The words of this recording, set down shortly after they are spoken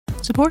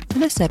Support for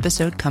this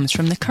episode comes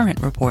from The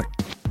Current Report.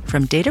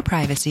 From data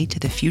privacy to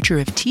the future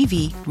of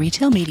TV,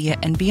 retail media,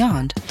 and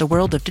beyond, the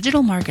world of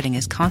digital marketing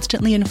is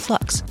constantly in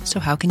flux, so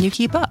how can you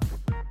keep up?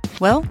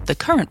 Well, The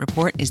Current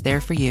Report is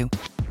there for you.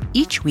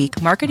 Each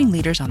week, marketing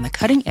leaders on the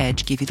cutting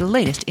edge give you the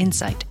latest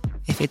insight.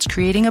 If it's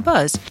creating a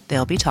buzz,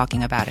 they'll be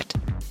talking about it.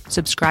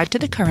 Subscribe to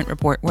The Current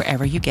Report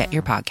wherever you get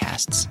your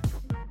podcasts.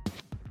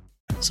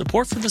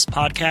 Support for this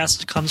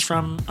podcast comes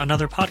from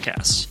another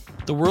podcast.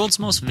 The world's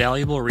most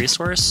valuable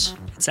resource,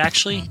 it's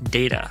actually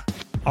data.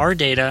 Our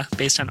data,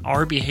 based on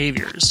our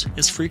behaviors,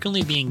 is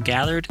frequently being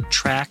gathered,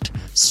 tracked,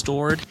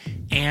 stored,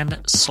 and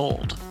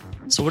sold.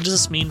 So what does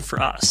this mean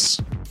for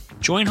us?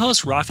 Join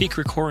host Rafi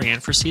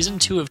Krikorian for Season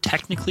 2 of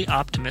Technically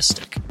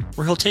Optimistic,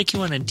 where he'll take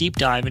you on a deep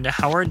dive into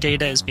how our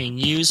data is being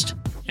used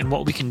and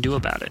what we can do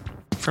about it.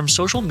 From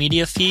social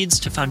media feeds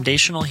to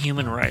foundational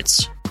human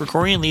rights,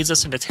 Krikorian leads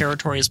us into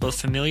territories both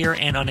familiar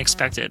and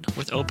unexpected,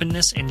 with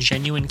openness and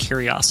genuine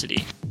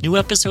curiosity. New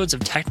episodes of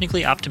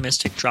Technically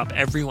Optimistic drop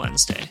every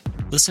Wednesday.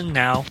 Listen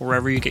now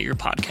wherever you get your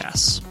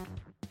podcasts.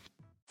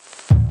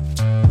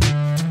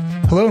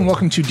 Hello and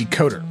welcome to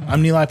Decoder.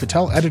 I'm Nilay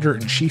Patel,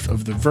 editor-in-chief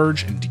of The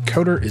Verge, and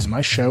Decoder is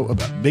my show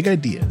about big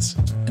ideas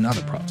and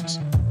other problems.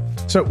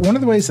 So one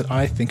of the ways that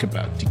I think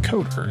about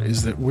Decoder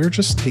is that we're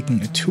just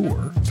taking a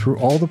tour through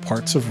all the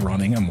parts of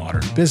running a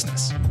modern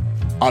business.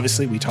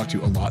 Obviously, we talk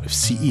to a lot of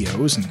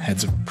CEOs and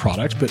heads of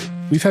product, but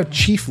we've had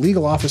chief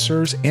legal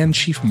officers and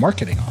chief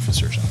marketing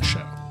officers on the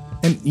show.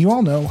 And you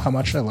all know how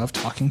much I love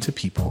talking to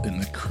people in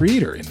the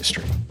creator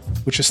industry,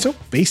 which is still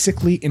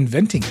basically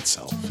inventing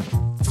itself,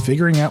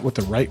 figuring out what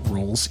the right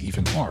roles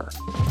even are.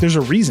 There's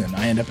a reason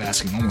I end up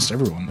asking almost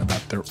everyone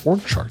about their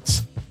org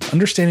charts,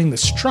 understanding the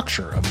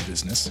structure of a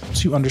business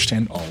so you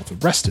understand all the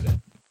rest of it.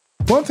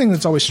 One thing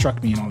that's always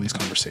struck me in all these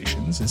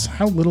conversations is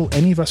how little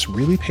any of us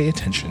really pay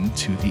attention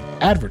to the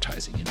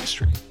advertising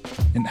industry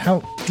and how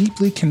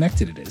deeply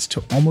connected it is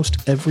to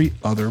almost every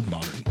other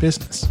modern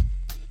business.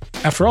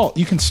 After all,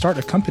 you can start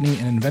a company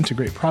and invent a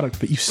great product,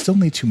 but you still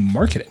need to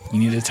market it. You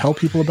need to tell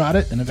people about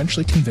it and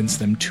eventually convince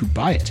them to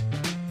buy it.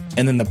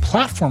 And then the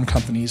platform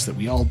companies that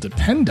we all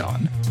depend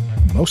on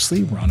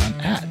mostly run on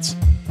ads.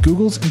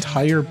 Google's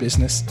entire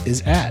business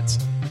is ads.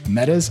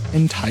 Meta's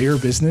entire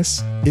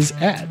business is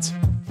ads.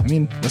 I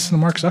mean, listen to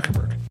Mark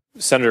Zuckerberg.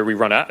 Senator, we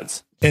run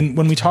ads. And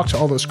when we talk to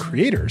all those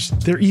creators,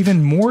 they're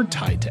even more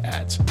tied to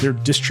ads. Their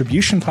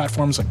distribution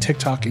platforms like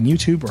TikTok and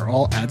YouTube are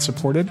all ad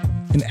supported,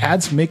 and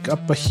ads make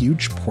up a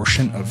huge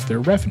portion of their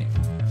revenue.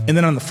 And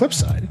then on the flip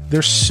side,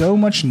 there's so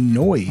much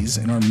noise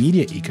in our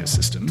media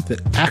ecosystem that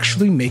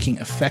actually making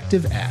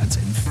effective ads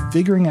and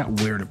figuring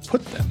out where to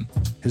put them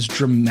has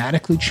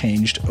dramatically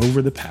changed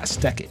over the past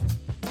decade.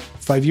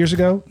 5 years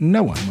ago,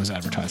 no one was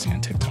advertising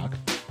on TikTok,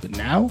 but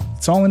now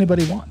it's all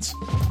anybody wants.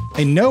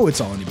 I know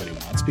it's all anybody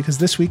wants because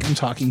this week I'm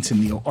talking to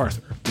Neil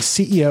Arthur, the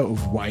CEO of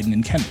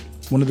Wieden & Kennedy,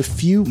 one of the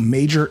few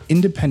major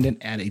independent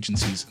ad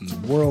agencies in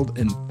the world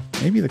and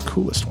maybe the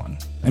coolest one.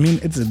 I mean,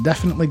 it's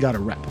definitely got a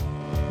rep.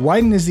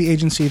 Wieden is the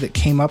agency that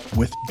came up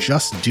with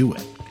Just Do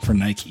It for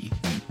Nike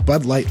and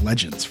Bud Light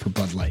Legends for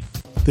Bud Light.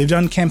 They've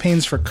done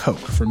campaigns for Coke,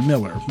 for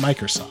Miller,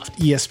 Microsoft,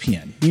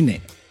 ESPN, you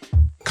name it.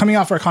 Coming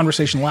off our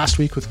conversation last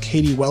week with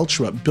Katie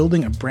Welch about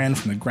building a brand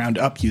from the ground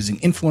up using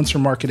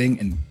influencer marketing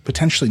and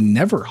potentially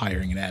never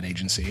hiring an ad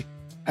agency,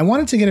 I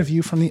wanted to get a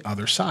view from the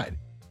other side.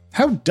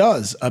 How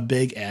does a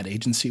big ad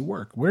agency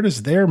work? Where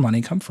does their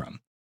money come from?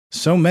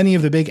 So many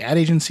of the big ad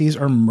agencies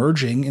are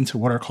merging into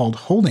what are called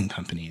holding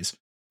companies.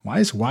 Why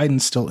is Wieden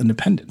still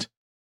independent?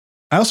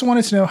 I also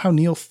wanted to know how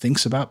Neil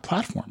thinks about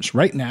platforms.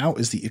 Right now,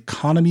 as the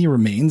economy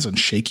remains on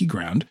shaky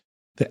ground,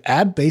 the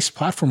ad-based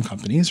platform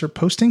companies are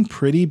posting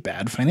pretty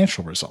bad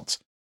financial results,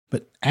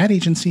 but ad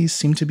agencies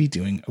seem to be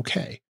doing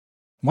okay.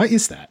 Why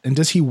is that? And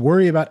does he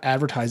worry about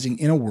advertising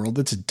in a world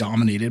that's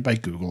dominated by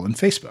Google and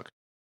Facebook?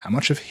 How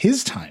much of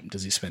his time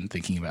does he spend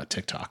thinking about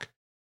TikTok?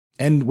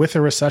 And with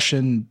a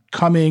recession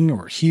coming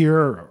or here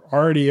or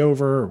already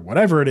over or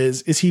whatever it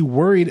is he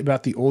worried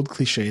about the old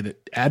cliche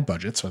that ad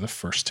budgets are the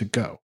first to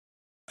go?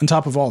 On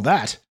top of all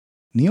that,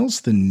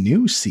 Neil's the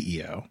new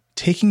CEO,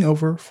 taking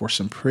over for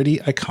some pretty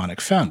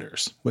iconic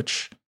founders,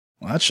 which,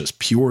 well, that's just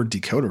pure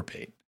decoder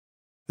bait.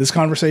 This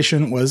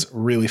conversation was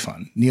really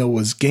fun. Neil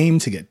was game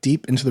to get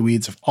deep into the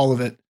weeds of all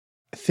of it.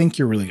 I think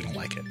you're really going to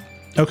like it.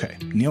 Okay,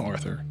 Neil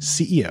Arthur,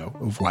 CEO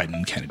of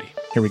Wieden & Kennedy.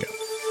 Here we go.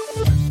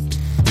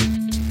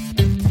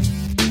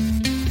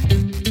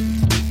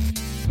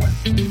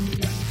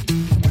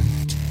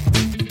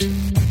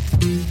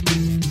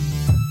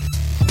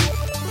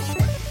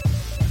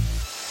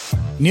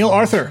 Neil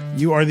Arthur,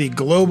 you are the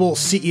global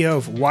CEO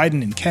of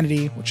Wieden &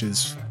 Kennedy, which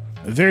is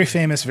a very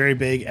famous, very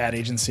big ad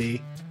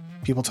agency.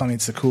 People tell me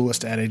it's the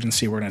coolest ad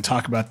agency. We're going to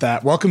talk about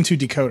that. Welcome to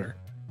Decoder.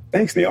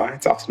 Thanks, Neil.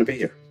 It's awesome to be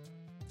here.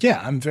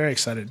 Yeah, I'm very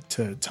excited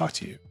to talk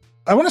to you.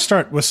 I want to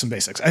start with some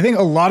basics. I think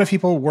a lot of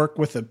people work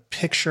with a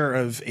picture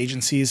of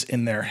agencies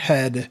in their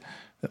head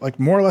that like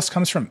more or less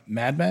comes from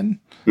Mad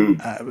Men,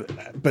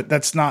 but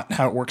that's not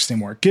how it works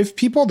anymore. Give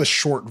people the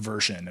short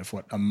version of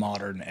what a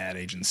modern ad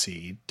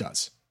agency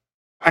does.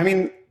 I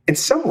mean, in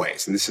some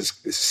ways, and this is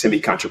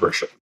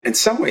semi-controversial, in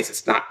some ways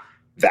it's not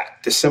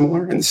that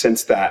dissimilar in the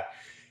sense that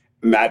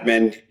Mad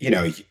Men,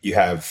 you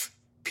have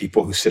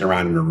people who sit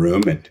around in a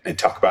room and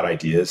talk about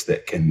ideas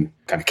that can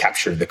kind of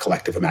capture the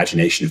collective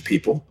imagination of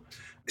people.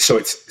 So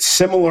it's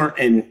similar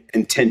in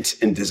intent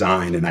and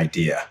design and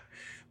idea,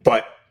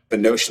 but the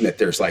notion that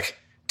there's like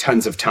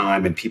tons of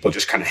time and people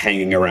just kind of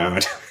hanging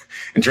around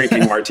and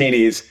drinking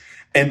martinis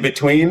in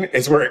between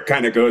is where it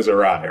kind of goes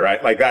awry,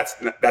 right? Like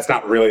that's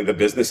not really the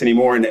business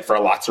anymore. And for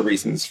lots of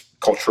reasons,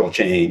 cultural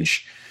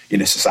change,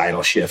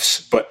 societal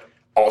shifts, but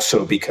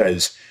also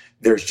because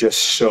there's just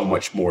so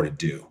much more to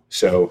do.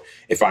 So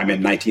if I'm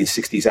in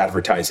 1960s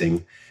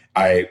advertising,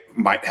 I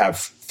might have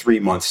 3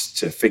 months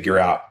to figure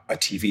out a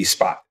TV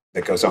spot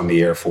that goes on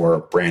the air for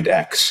brand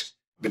X.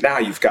 But now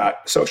you've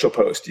got social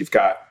post, you've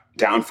got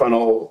down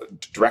funnel,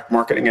 direct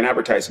marketing and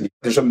advertising.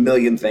 There's a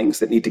million things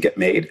that need to get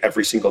made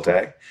every single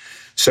day.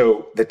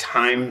 So the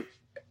time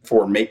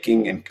for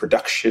making and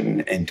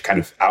production and kind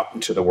of out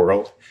into the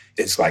world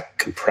is like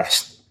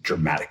compressed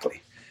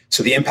dramatically.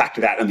 So the impact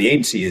of that on the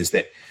agency is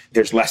that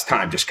there's less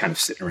time just kind of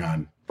sitting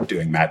around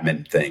doing Mad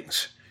Men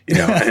things,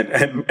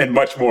 and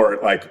much more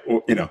like,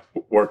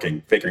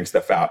 working, figuring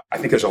stuff out. I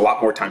think there's a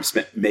lot more time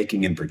spent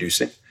making and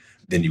producing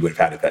than you would have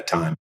had at that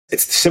time.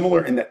 It's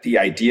similar in that the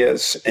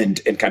ideas and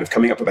kind of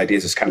coming up with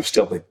ideas is kind of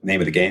still the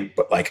name of the game,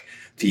 but like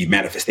the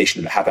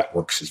manifestation of how that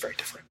works is very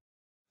different.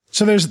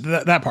 So there's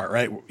that part,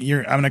 right?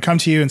 I'm going to come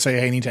to you and say,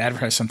 hey, I need to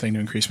advertise something to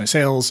increase my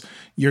sales.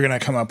 You're going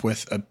to come up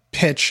with a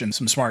pitch, and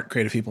some smart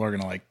creative people are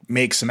going to like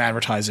make some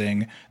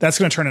advertising. That's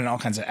going to turn into all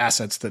kinds of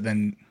assets that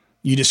then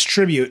you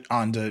distribute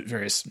onto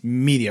various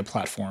media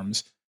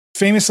platforms.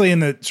 Famously in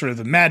the sort of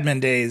the Mad Men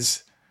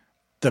days,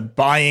 the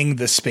buying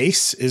the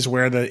space is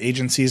where the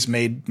agencies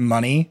made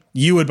money.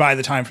 You would buy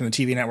the time from the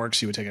TV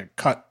networks. You would take a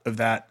cut of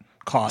that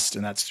cost,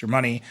 and that's your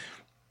money.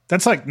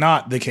 That's like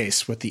not the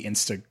case with the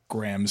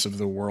Instagrams of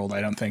the world,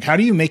 I don't think. How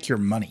do you make your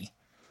money?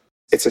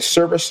 It's a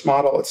service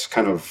model. It's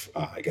kind of,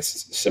 I guess,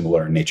 it's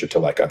similar in nature to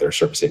like other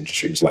service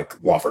industries,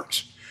 like law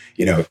firms.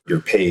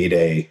 You're paid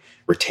a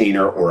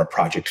retainer or a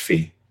project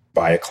fee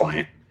by a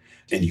client,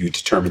 and you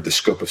determine the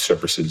scope of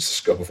services, the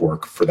scope of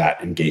work for that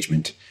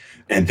engagement.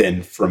 And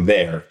then from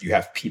there, you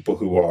have people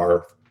who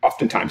are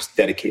oftentimes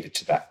dedicated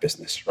to that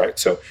business, right?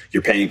 So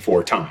you're paying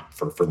for time,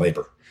 for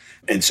labor.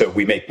 And so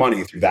we make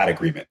money through that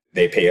agreement.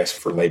 They pay us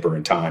for labor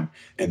and time.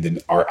 And then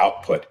our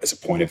output as a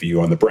point of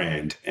view on the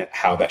brand and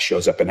how that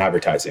shows up in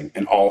advertising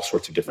and all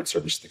sorts of different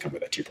services that come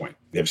with that, to your point.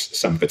 There's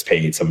some of it's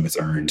paid, some of it's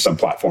earned, some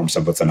platforms,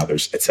 some of it's on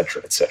others, et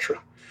cetera, et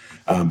cetera.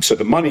 So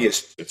the money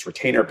it's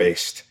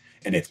retainer-based,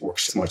 and it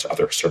works similar to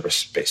other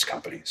service-based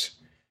companies.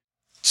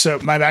 So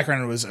my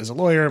background was as a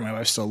lawyer. My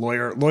wife's still a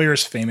lawyer.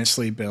 Lawyers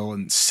famously bill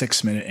in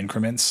 6-minute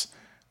increments,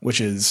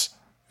 which is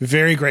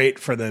very great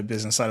for the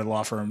business side of the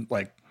law firm,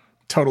 like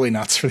totally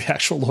nuts for the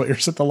actual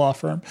lawyers at the law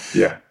firm.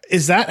 Yeah.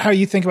 Is that how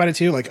you think about it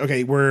too? Like,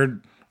 okay, we're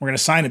going to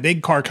sign a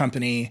big car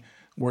company.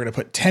 We're going to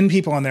put 10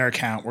 people on their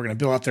account. We're going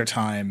to bill out their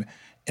time.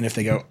 And if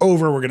they go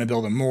over, we're going to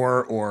bill them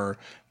more. Or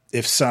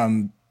if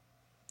some,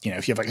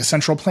 if you have like a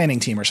central planning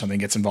team or something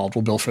gets involved,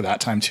 we'll bill for that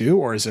time too?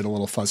 Or is it a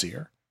little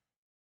fuzzier?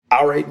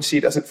 Our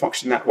agency doesn't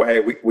function that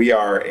way. We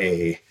are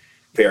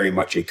very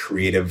much a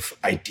creative,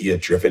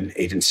 idea-driven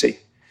agency.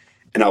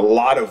 And a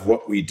lot of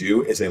what we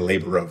do is a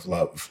labor of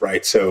love,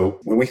 right? So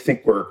when we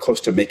think we're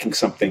close to making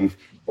something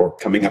or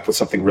coming up with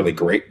something really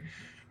great,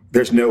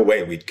 there's no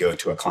way we'd go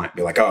to a client and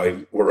be like,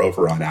 oh, we're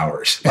over on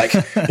hours. Like,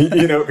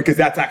 because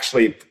that's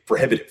actually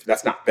prohibitive.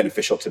 That's not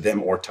beneficial to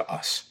them or to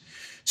us.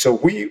 So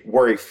we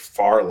worry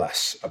far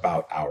less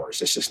about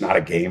hours. It's just not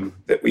a game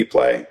that we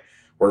play.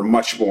 We're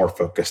much more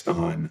focused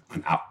on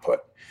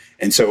output.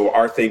 And so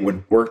our thing,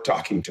 when we're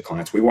talking to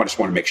clients, we just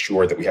want to make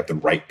sure that we have the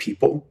right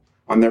people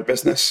on their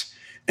business.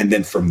 And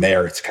then from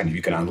there, it's kind of,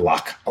 you can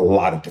unlock a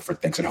lot of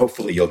different things. And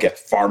hopefully you'll get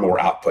far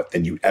more output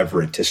than you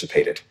ever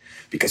anticipated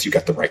because you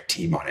got the right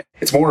team on it.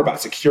 It's more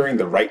about securing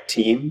the right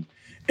team.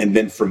 And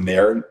then from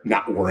there,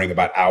 not worrying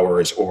about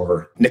hours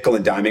or nickel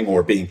and diming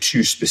or being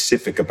too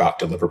specific about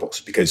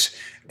deliverables. Because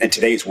in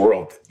today's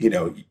world, you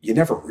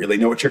never really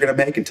know what you're going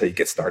to make until you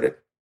get started.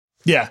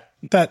 Yeah,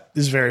 that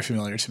is very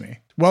familiar to me.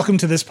 Welcome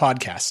to this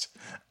podcast.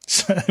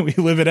 We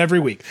live it every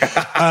week.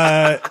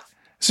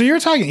 So you're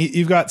talking,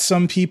 you've got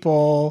some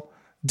people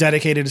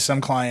dedicated to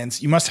some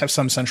clients. You must have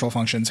some central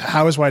functions.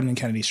 How is Wieden &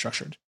 Kennedy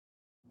structured?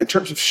 In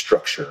terms of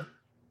structure,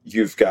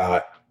 you've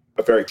got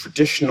a very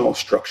traditional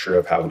structure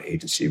of how an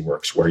agency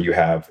works, where you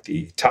have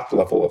the top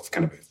level of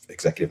kind of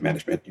executive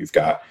management. You've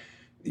got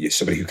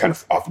somebody who kind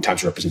of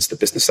oftentimes represents the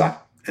business side,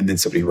 and then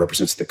somebody who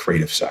represents the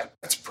creative side.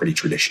 That's pretty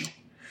traditional.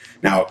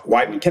 Now,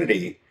 Wieden &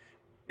 Kennedy,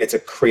 it's a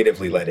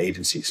creatively led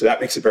agency, so that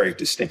makes it very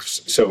distinct.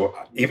 So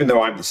even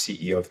though I'm the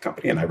CEO of the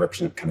company and I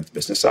represent kind of the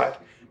business side,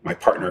 my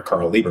partner,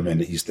 Carl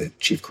Lieberman, he's the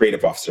chief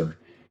creative officer.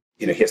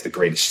 He has the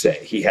greatest say.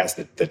 He has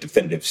the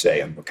definitive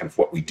say on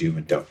what we do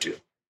and don't do.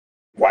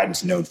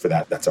 Wieden's known for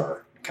that. That's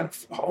our kind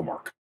of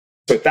hallmark.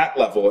 So at that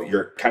level,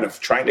 you're kind of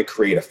trying to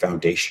create a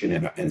foundation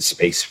and a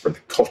space for the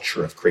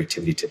culture of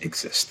creativity to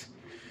exist.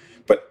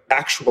 But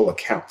actual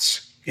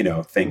accounts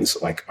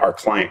things like our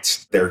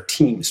clients, there are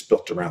teams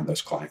built around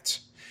those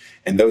clients.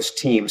 And those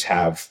teams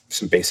have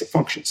some basic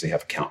functions. They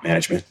have account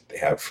management. They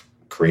have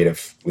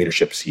creative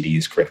leadership,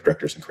 CDs, creative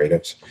directors and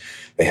creatives.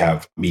 They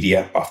have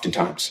media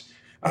oftentimes.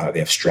 They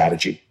have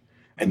strategy.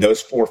 And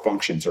those 4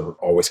 functions are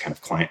always kind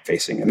of client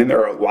facing. And then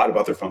there are a lot of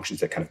other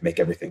functions that kind of make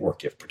everything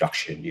work. You have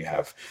production, you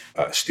have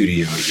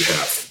studio, you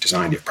have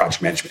design, you have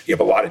project management. You have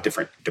a lot of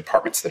different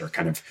departments that are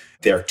kind of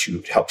there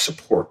to help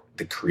support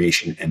the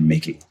creation and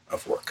making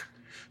of work.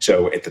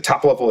 So at the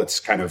top level, it's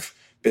kind of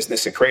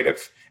business and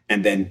creative.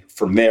 And then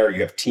from there,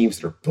 you have teams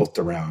that are built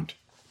around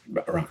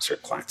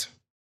certain clients.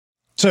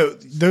 So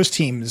those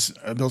teams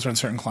built around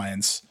certain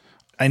clients,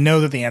 I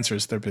know that the answer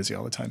is they're busy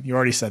all the time. You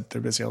already said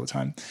they're busy all the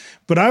time.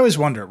 But I always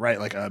wonder, right,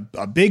 like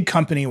a big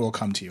company will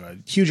come to you, a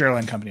huge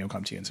airline company will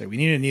come to you and say, we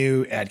need a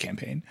new ad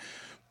campaign.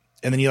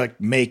 And then you like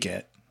make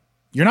it.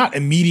 You're not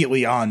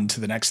immediately on to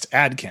the next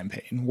ad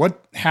campaign.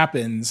 What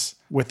happens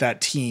with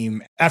that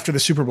team after the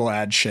Super Bowl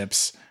ad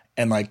ships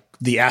and like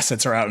the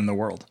assets are out in the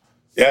world?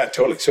 Yeah,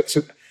 totally.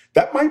 So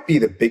that might be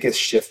the biggest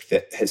shift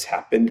that has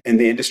happened in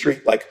the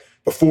industry. Like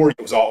before it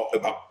was all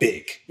about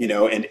big,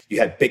 and you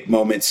had big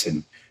moments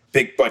and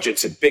big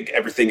budgets and big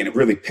everything. And it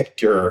really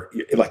picked you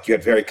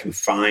had very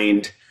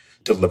confined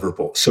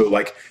deliverables. So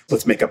like,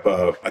 let's make up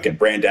again,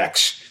 brand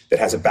X that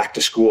has a back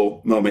to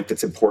school moment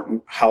that's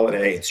important,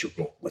 holiday and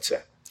Super Bowl, let's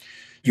say.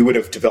 You would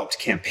have developed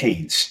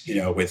campaigns,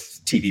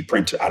 with TV,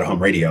 print, out of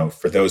home radio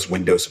for those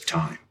windows of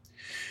time.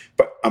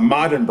 But a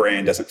modern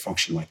brand doesn't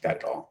function like that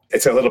at all.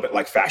 It's a little bit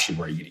like fashion,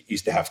 where you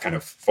used to have kind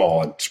of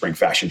fall and spring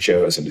fashion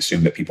shows and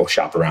assume that people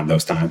shop around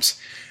those times.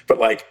 But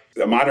like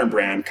the modern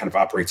brand kind of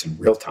operates in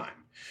real time.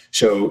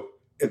 So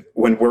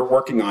when we're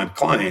working on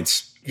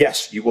clients,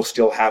 yes, you will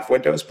still have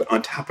windows, but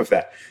on top of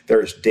that,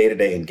 there's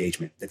day-to-day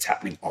engagement that's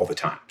happening all the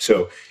time.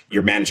 So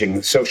you're managing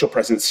the social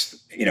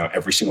presence,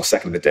 every single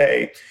second of the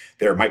day.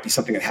 There might be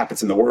something that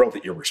happens in the world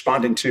that you're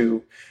responding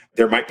to.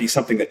 There might be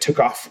something that took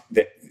off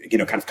that,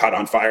 kind of caught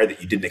on fire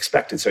that you didn't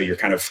expect. And so you're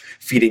kind of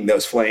feeding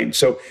those flames.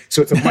 So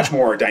it's a much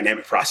more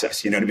dynamic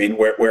process, you know what I mean?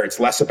 Where it's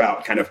less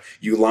about kind of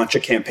you launch a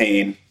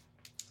campaign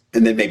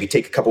and then maybe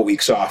take a couple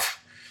weeks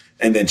off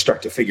and then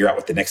start to figure out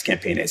what the next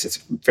campaign is. It's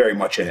very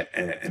much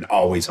an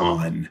always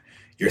on.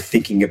 You're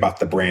thinking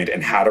about the brand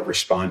and how to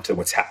respond to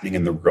what's happening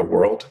in the real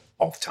world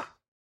all the time.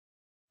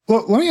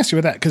 Well, let me ask you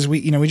about that, because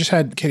we just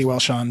had Katie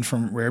Welsh on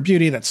from Rare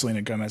Beauty. That's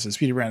Selena Gomez's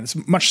beauty brand. It's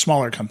a much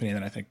smaller company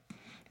than I think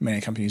many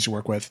companies you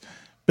work with.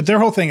 But their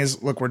whole thing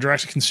is, look, we're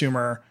direct to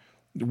consumer.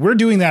 We're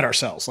doing that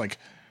ourselves. Like,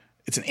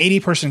 it's an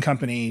 80-person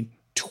company.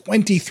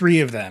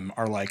 23 of them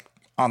are like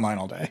online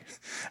all day.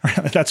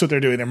 That's what they're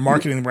doing. They're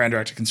marketing the brand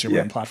direct to consumer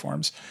on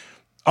platforms.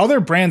 Other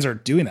brands are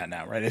doing that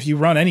now, right? If you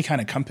run any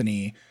kind of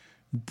company,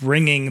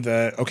 bringing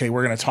we're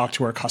going to talk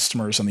to our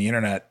customers on the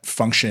internet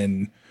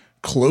function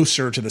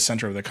closer to the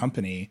center of the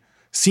company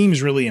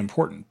seems really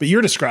important. But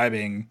you're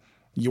describing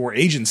your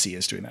agency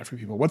is doing that for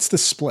people. What's the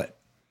split?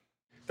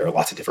 There are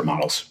lots of different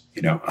models.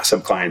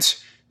 Some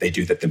clients, they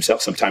do that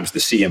themselves. Sometimes the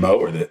CMO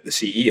or the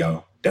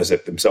CEO does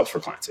it themselves for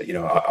clients.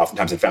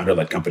 Oftentimes in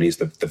founder-led companies,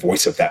 the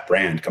voice of that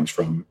brand comes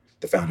from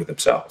the founder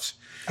themselves.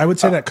 I would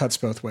say that cuts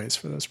both ways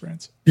for those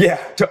brands. Yeah,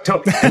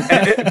 totally.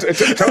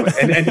 Totally.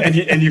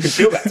 And you can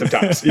feel that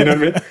sometimes, you know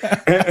what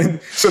I mean?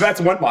 And so that's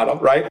one model,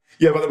 right?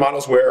 You have other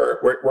models where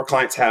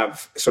clients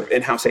have sort of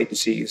in-house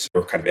agencies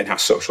or kind of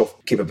in-house social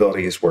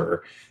capabilities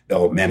where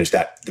they'll manage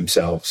that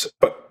themselves.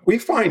 But we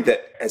find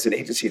that as an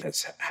agency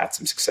that's had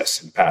some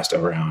success in the past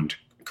around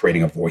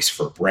creating a voice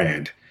for a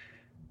brand,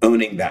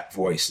 owning that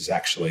voice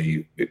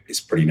is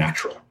pretty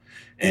natural.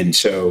 And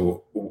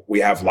so we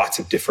have lots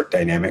of different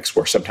dynamics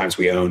where sometimes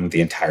we own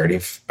the entirety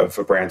of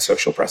a brand's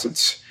social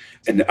presence,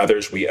 and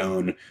others we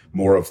own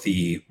more of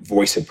the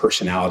voice and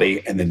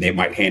personality, and then they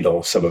might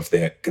handle some of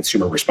the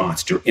consumer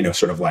response to,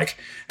 sort of like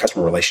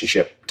customer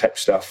relationship type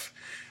stuff.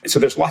 And so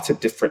there's lots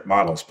of different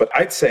models, but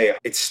I'd say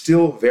it's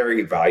still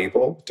very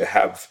valuable to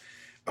have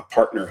a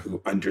partner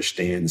who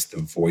understands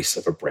the voice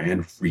of a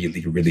brand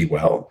really, really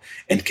well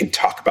and can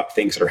talk about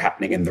things that are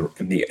happening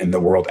in the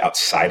world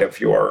outside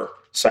of your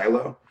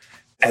silo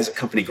as a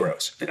company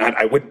grows. And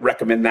I wouldn't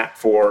recommend that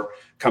for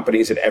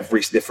companies at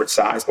every different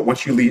size, but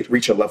once you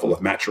reach a level of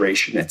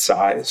maturation and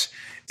size,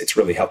 it's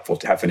really helpful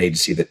to have an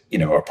agency that,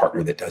 or a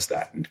partner that does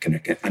that and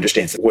can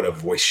understands what a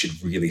voice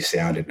should really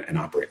sound and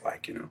operate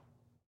like,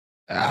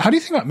 How do you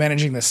think about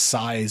managing the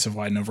size of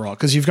Wieden overall?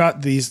 Because you've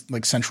got these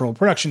like central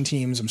production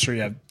teams. I'm sure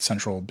you have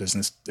central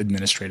business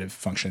administrative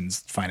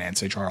functions,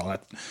 finance, HR, all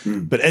that.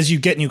 But as you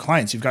get new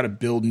clients, you've got to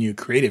build new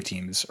creative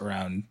teams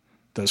around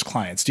those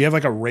clients. Do you have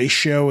like a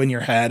ratio in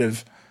your head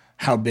of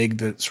how big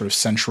the sort of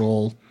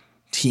central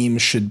team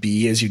should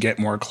be as you get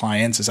more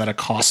clients? Is that a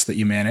cost that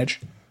you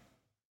manage?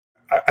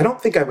 I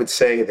don't think I would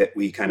say that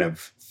we kind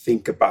of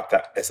think about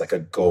that as like a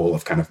goal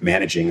of kind of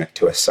managing it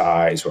to a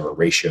size or a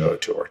ratio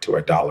to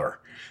a dollar.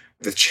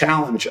 The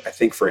challenge, I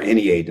think, for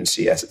any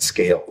agency as it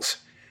scales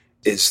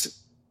is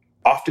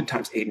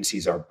Oftentimes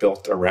agencies are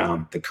built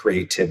around the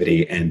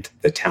creativity and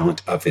the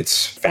talent of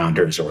its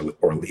founders or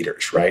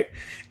leaders, right?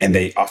 And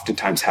they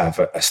oftentimes have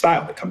a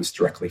style that comes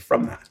directly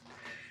from that.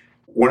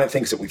 One of the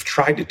things that we've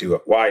tried to do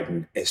at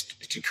Wieden is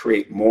to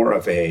create more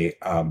of a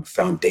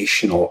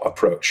foundational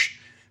approach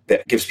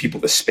that gives people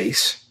the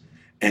space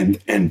and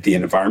the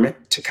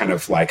environment to kind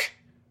of like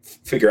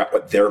figure out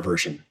what their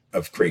version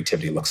of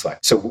creativity looks like.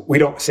 So we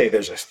don't say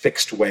there's a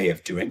fixed way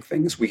of doing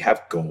things. We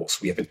have goals,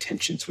 we have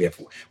intentions, we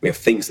have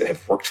things that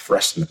have worked for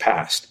us in the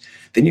past.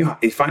 Then you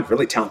find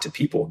really talented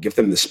people, give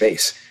them the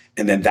space,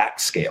 and then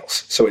that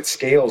scales. So it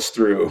scales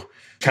through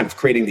kind of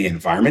creating the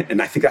environment.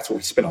 And I think that's what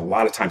we spend a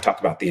lot of time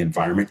talking about, the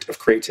environment of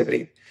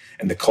creativity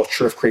and the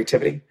culture of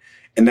creativity.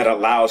 And that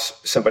allows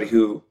somebody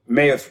who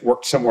may have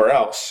worked somewhere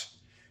else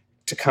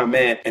to come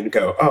in and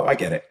go, oh, I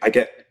get it. I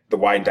get the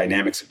Wieden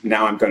dynamics.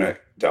 Now I'm going to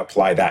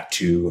apply that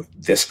to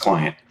this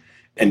client.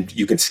 And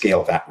you can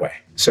scale that way.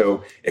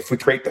 So if we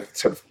create the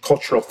sort of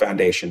cultural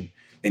foundation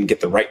and get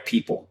the right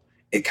people,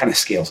 it kind of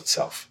scales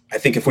itself. I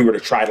think if we were to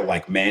try to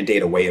like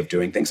mandate a way of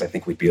doing things, I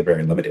think we'd be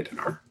very limited in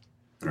our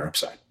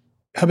upside.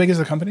 How big is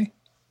the company?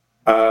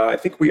 I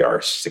think we are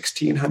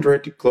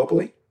 1,600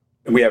 globally.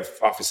 And we have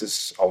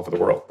offices all over the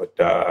world,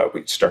 but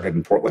we started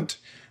in Portland,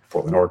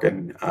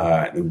 Oregon.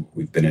 And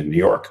we've been in New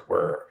York.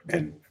 We're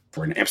in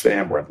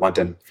Amsterdam. We're in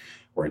London.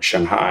 We're in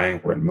Shanghai.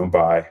 We're in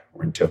Mumbai.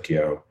 We're in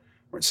Tokyo.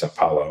 We're in Sao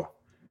Paulo.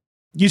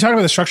 You talked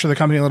about the structure of the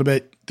company a little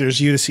bit.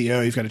 There's you, the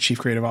CEO. You've got a chief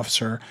creative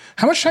officer.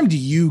 How much time do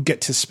you get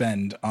to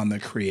spend on the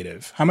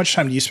creative? How much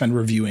time do you spend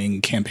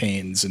reviewing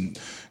campaigns and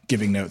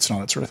giving notes and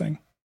all that sort of thing?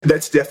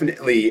 That's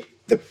definitely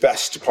the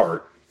best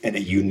part and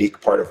a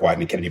unique part of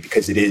Wieden & Kennedy,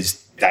 because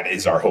that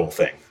is our whole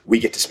thing. We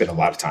get to spend a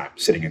lot of time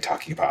sitting and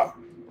talking about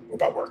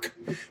work.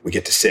 We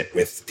get to sit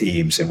with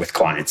teams and with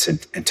clients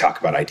and talk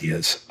about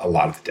ideas a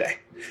lot of the day.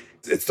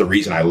 It's the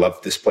reason I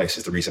love this place.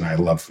 It's the reason I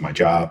love my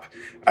job.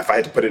 If I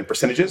had to put it in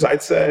percentages,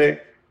 I'd say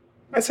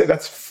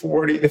that's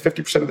 40 to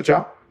 50% of the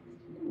job,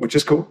 which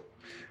is cool.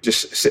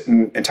 Just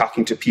sitting and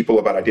talking to people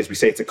about ideas. We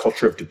say it's a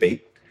culture of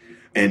debate,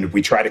 and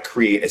we try to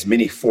create as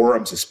many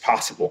forums as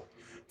possible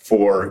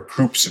for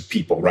groups of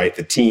people, right?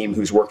 The team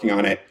who's working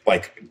on it,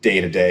 like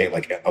day to day,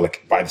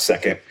 like by the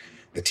second,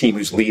 the team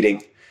who's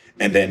leading,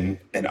 and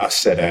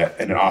us at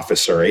an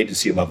office or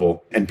agency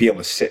level, and be able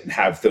to sit and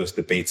have those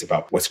debates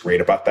about what's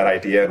great about that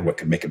idea and what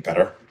can make it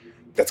better.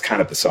 That's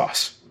kind of the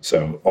sauce.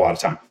 So a lot of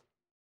time.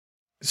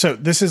 So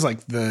this is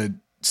like the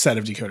set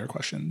of decoder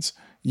questions.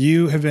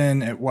 You have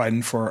been at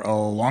Wieden for a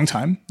long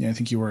time. I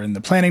think you were in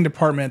the planning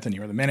department, then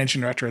you were the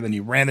managing director, then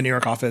you ran the New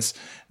York office.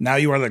 Now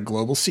you are the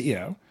global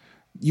CEO.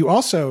 You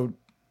also,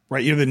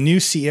 right, you're the new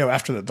CEO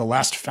after the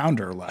last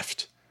founder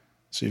left.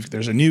 So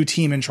there's a new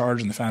team in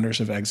charge and the founders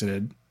have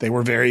exited. They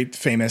were very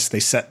famous.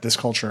 They set this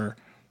culture.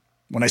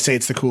 When I say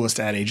it's the coolest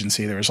ad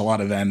agency, there's a lot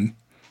of them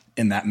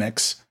in that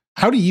mix.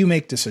 How do you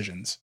make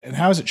decisions? And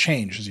how has it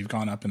changed as you've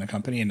gone up in the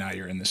company and now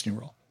you're in this new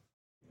role?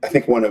 I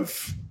think one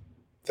of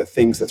the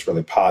things that's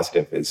really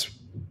positive is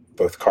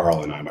both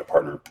Carl and I, my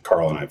partner,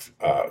 Carl and I've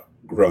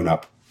grown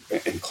up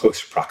in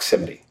close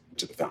proximity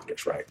to the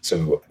founders, right?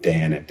 So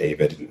Dan and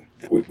David,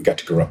 and we got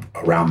to grow up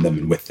around them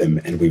and with them,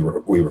 and we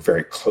were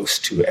very close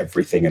to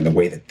everything and the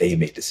way that they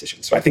made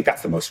decisions. So I think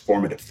that's the most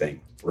formative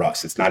thing for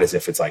us. It's not as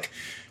if it's like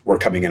we're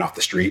coming in off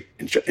the street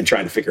and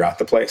trying to figure out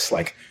the place.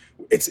 Like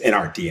it's in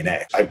our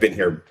DNA. I've been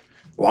here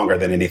longer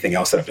than anything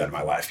else that I've done in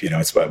my life.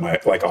 It's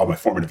all my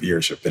formative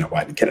years have been at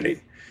Wieden &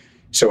 Kennedy.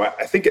 So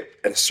I think at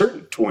a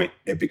certain point,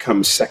 it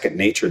becomes second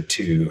nature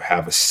to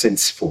have a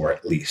sense for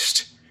at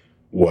least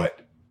what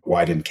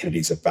Wieden &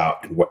 Kennedy's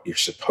about and what you're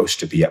supposed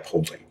to be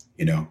upholding,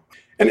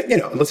 And,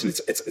 listen,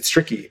 it's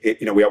tricky.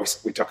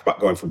 We talk about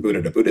going from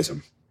Buddha to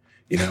Buddhism,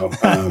 Is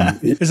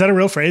that a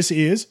real phrase that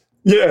you use?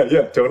 Yeah,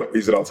 totally. We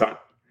use it all the time.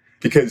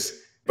 Because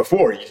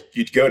before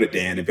you'd go to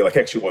Dan and be like,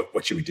 actually,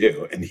 what should we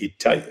do? And he'd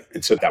tell you.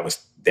 And so that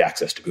was the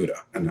access to Buddha.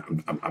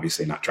 And I'm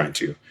obviously not trying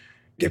to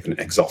give an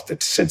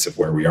exalted sense of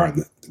where we are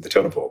in the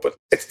totem pole. But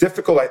it's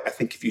difficult, I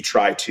think, if you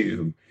try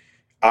to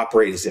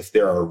operate as if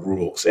there are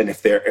rules. And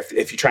if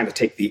you're trying to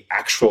take the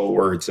actual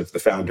words of the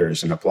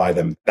founders and apply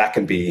them, that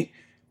can be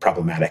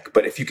problematic.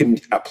 But if you can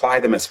apply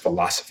them as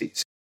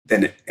philosophies,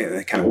 then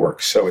it kind of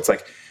works. So it's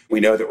like, we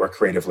know that we're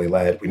creatively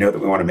led. We know that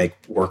we want to make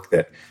work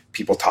that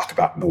people talk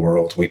about in the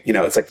world.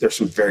 It's like there's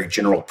some very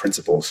general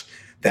principles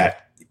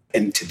that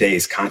in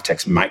today's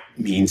context might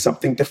mean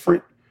something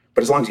different.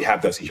 But as long as you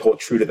have those, you hold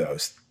true to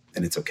those,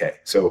 then it's okay.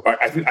 So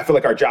I feel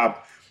like our job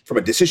from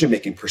a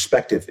decision-making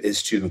perspective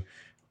is to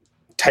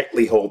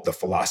tightly hold the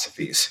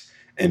philosophies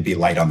and be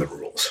light on the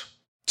rules.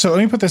 So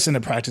let me put this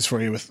into practice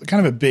for you with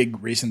kind of a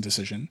big recent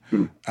decision.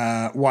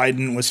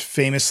 Wieden was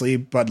famously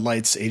Bud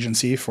Light's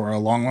agency for a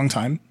long, long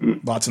time.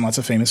 Lots and lots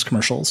of famous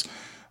commercials.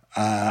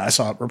 I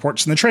saw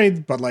reports in the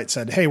trade. Bud Light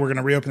said, hey, we're going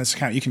to reopen this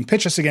account. You can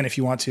pitch us again if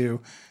you want to.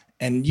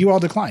 And you all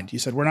declined. You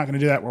said, we're not going to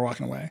do that. We're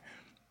walking away.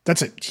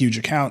 That's a huge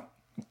account.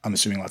 I'm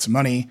assuming lots of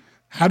money.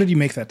 How did you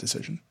make that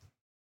decision?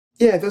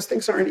 Yeah, those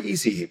things aren't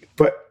easy.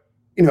 But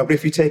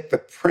if you take the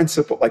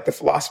principle, like the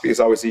philosophy is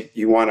always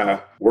you want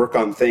to work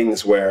on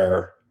things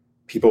where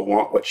people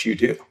want what you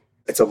do.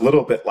 It's a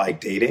little bit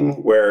like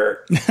dating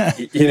where,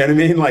 you know what I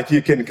mean? Like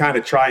you can kind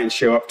of try and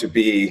show up to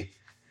be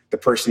the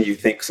person you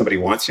think somebody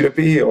wants you to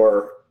be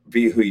or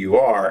be who you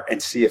are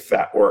and see if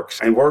that works.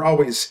 And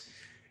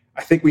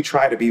I think we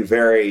try to be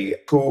very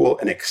cool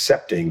and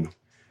accepting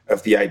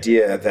of the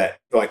idea that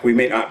like we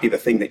may not be the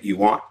thing that you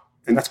want,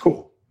 and that's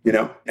cool, you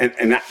know? And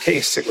in that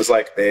case, it was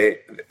like they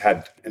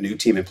had a new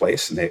team in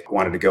place and they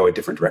wanted to go a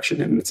different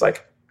direction. And it's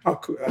like, oh,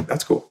 cool,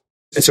 that's cool.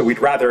 And so we'd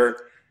rather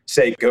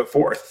say, go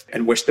forth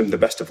and wish them the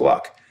best of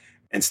luck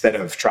instead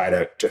of try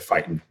to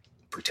fight and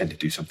pretend to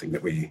do something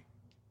that we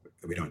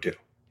don't do,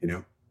 you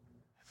know?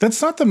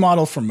 That's not the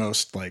model for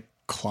most like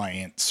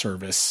client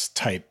service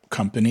type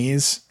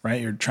companies,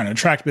 right? You're trying to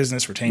attract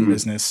business, retain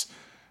business,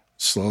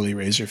 slowly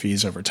raise your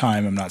fees over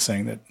time. I'm not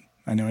saying that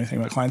I know anything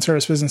about client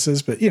service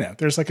businesses, but you know,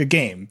 there's like a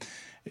game.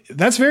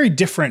 That's very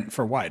different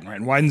for Wyden, right?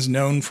 And Wyden's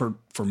known for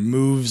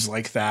moves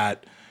like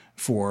that,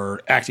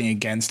 for acting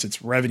against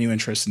its revenue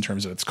interest in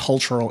terms of its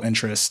cultural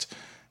interest.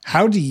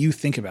 How do you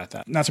think about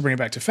that? Not to bring it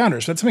back to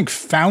founders, but something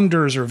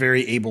founders are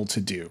very able to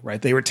do, right?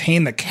 They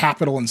retain the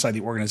capital inside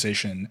the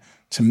organization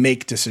to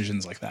make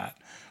decisions like that.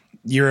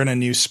 You're in a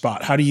new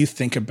spot. How do you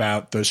think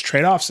about those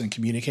trade-offs and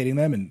communicating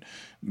them and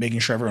making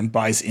sure everyone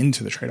buys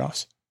into the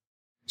trade-offs?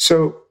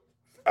 So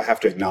I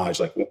have to acknowledge,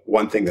 like,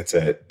 one thing that's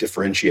a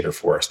differentiator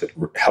for us that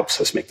helps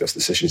us make those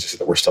decisions is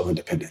that we're still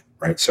independent,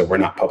 right? So we're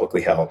not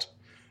publicly held.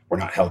 We're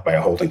not held by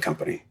a holding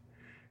company.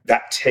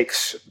 That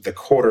takes the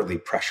quarterly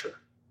pressure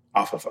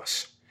off of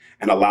us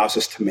and allows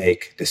us to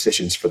make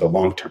decisions for the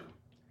long term.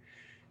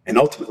 And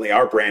ultimately,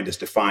 our brand is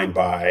defined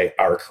by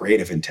our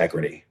creative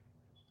integrity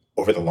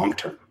over the long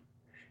term.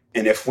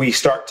 And if we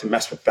start to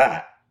mess with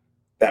that,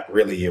 that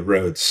really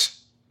erodes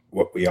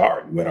what we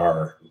are and what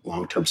our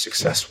long-term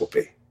success will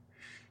be.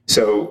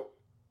 So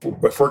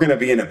if we're going to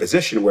be in a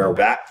position where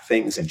that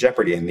thing's in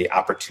jeopardy and the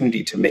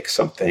opportunity to make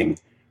something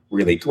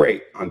really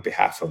great on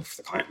behalf of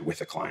the client, with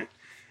the client,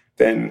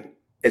 then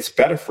it's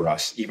better for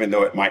us, even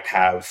though it might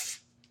have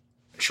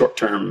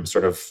short-term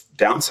sort of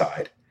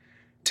downside,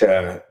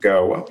 to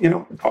go, well, you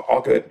know,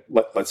 all good.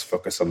 Let's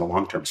focus on the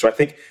long term. So I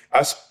think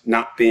us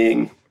not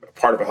being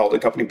part of a holding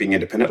company, being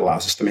independent,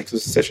 allows us to make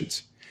those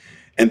decisions.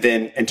 And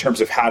then in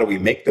terms of how do we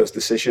make those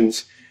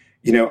decisions,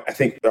 you know, I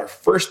think our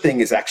first thing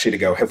is actually to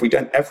go, have we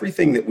done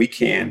everything that we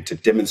can to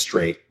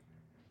demonstrate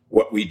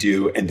what we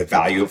do and the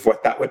value of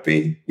what that would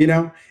be, you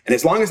know? And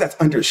as long as that's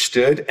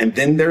understood, and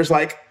then there's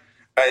like,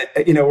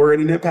 you know, we're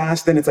in an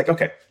impasse, then it's like,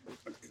 okay,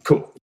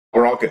 cool.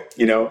 We're all good.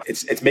 You know,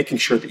 it's making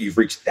sure that you've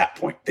reached that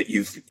point, that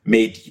you've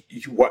made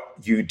what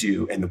you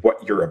do and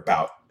what you're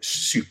about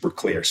super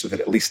clear so that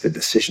at least the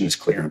decision is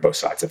clear on both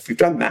sides. If you've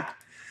done that,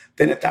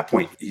 then at that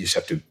point, you just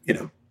have to, you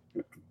know,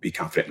 be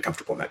confident and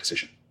comfortable in that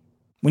decision.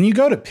 When you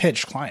go to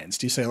pitch clients,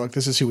 do you say, look,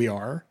 this is who we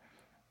are?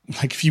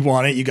 Like, if you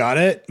want it, you got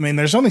it. I mean,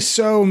 there's only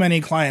so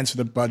many clients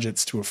with the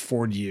budgets to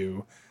afford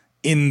you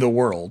in the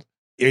world.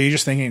 Are you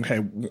just thinking,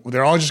 okay,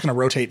 they're all just going to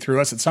rotate through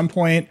us at some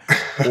point?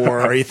 Or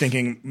are you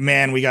thinking,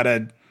 man,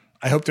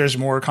 I hope there's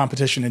more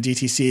competition in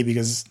DTC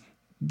because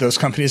those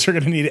companies are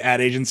going to need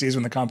ad agencies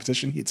when the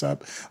competition heats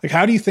up? Like,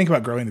 how do you think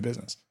about growing the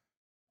business?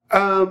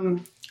 I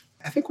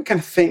think we kind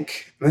of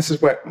think, and this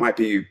is what might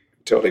be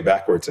totally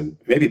backwards and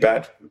maybe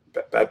bad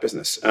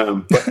business.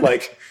 But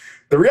like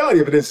the reality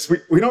of it is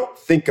we don't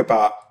think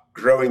about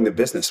growing the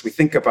business. We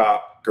think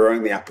about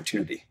growing the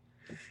opportunity.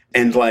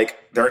 And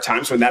like, there are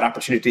times when that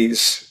opportunity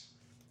is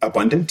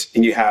abundant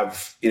and you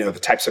have, you know, the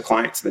types of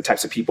clients and the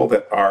types of people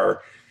that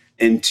are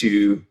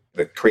into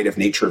the creative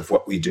nature of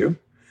what we do.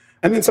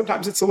 And then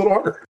sometimes it's a little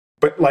harder.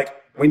 But like,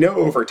 we know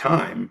over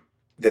time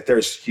that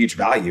there's huge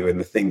value in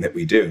the thing that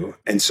we do.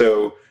 And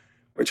so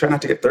we try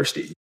not to get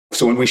thirsty.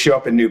 So when we show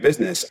up in new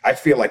business, I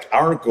feel like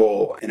our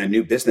goal in a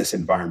new business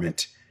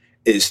environment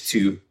is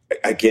to,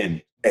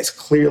 again, as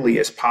clearly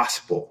as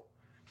possible,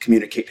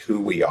 communicate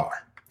who we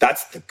are.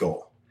 That's the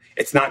goal.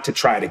 It's not to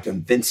try to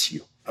convince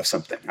you of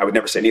something. I would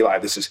never say, Eli,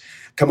 this is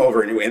come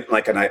over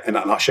and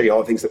I'll show you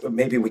all the things that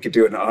maybe we could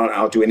do, and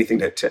I'll do anything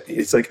to.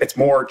 It's like, it's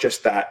more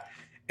just that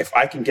if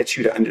I can get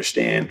you to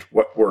understand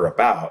what we're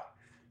about,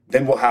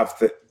 then we'll have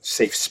the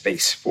safe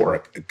space for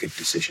a good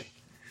decision.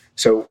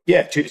 So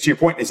yeah, to your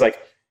point, is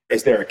like,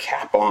 is there a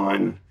cap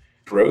on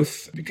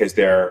growth because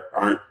there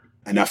aren't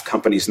enough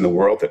companies in the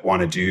world that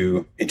want to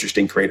do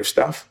interesting creative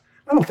stuff?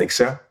 I don't think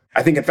so.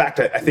 I think, in fact,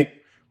 I think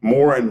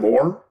more and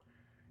more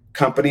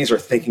companies are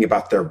thinking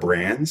about their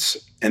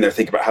brands, and they're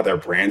thinking about how their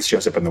brand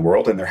shows up in the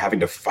world, and they're having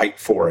to fight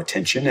for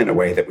attention in a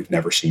way that we've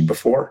never seen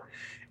before.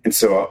 And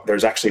so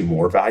there's actually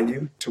more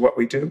value to what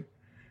we do.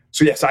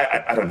 So yes,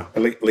 I don't know,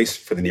 at least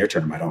for the near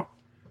term, I don't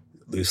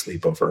lose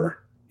sleep over,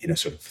 you know,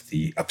 sort of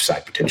the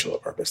upside potential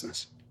of our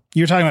business.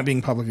 You're talking about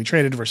being publicly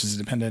traded versus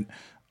independent.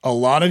 A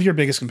lot of your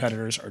biggest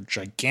competitors are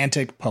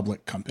gigantic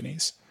public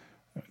companies.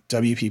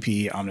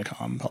 WPP,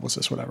 Omnicom,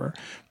 Publicis, whatever.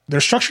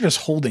 They're structured as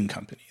holding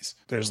companies.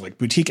 There's like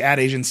boutique ad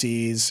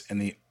agencies,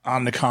 and the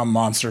Omnicom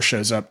monster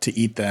shows up to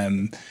eat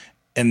them.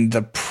 And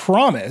the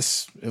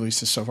promise, at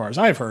least so far as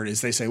I've heard,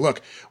 is they say,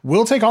 look,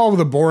 we'll take all of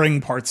the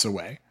boring parts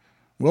away.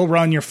 We'll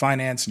run your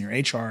finance and your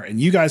HR, and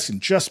you guys can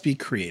just be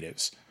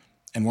creatives.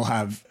 And we'll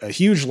have a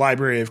huge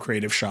library of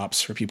creative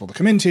shops for people to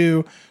come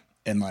into.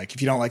 And like,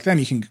 if you don't like them,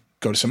 you can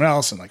go to someone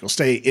else, and like, you'll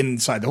stay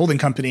inside the holding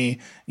company,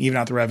 even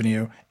out the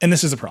revenue. And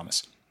this is a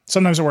promise.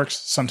 Sometimes it works,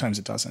 sometimes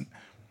it doesn't.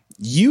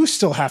 You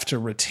still have to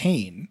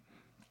retain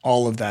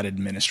all of that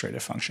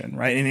administrative function,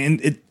 right?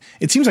 And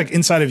it seems like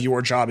inside of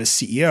your job as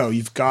CEO,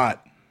 you've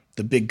got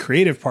the big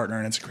creative partner,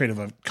 and it's a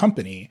creative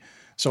company.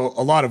 So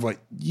a lot of what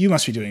you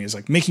must be doing is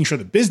like making sure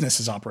the business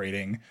is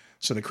operating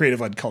so the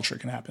creative-led culture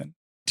can happen.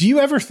 Do you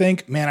ever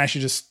think, man, I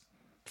should just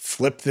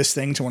flip this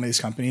thing to one of these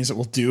companies that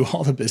will do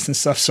all the business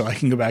stuff so I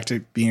can go back to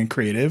being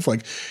creative?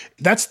 Like,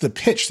 that's the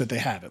pitch that they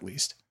have, at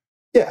least.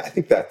 Yeah, I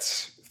think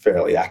that's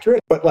fairly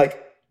accurate. But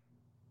like,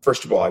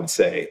 first of all, I would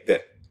say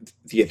that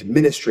the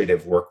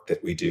administrative work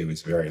that we do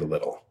is very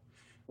little.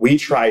 We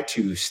try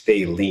to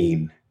stay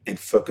lean and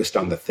focused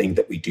on the thing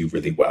that we do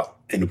really well.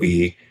 And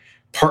we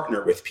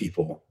partner with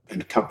people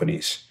and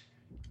companies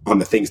on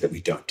the things that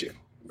we don't do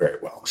very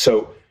well.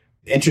 So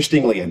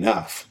interestingly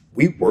enough,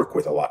 we work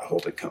with a lot of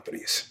holding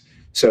companies.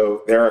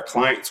 So there are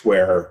clients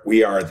where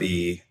we are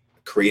the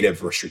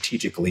creative or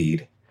strategic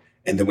lead,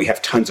 and then we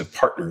have tons of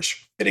partners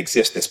that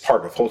exist as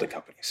part of holding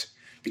companies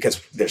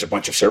because there's a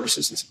bunch of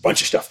services and a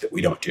bunch of stuff that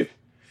we don't do.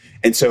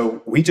 And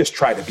so we just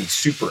try to be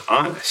super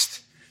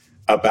honest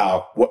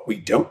about what we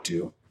don't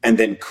do, and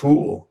then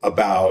cool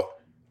about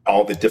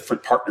all the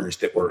different partners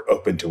that we're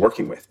open to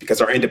working with,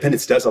 because our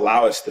independence does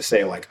allow us to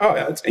say like, oh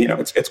yeah,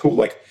 it's cool.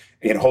 Like,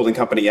 holding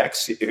company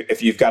X,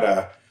 if you've got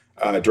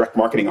a direct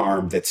marketing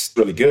arm that's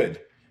really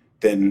good,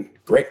 then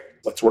great,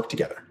 let's work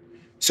together.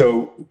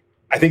 So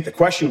I think the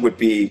question would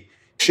be,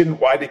 shouldn't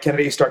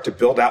Wieden+Kennedy start to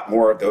build out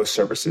more of those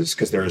services?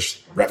 Because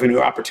there's revenue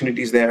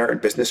opportunities there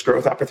and business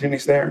growth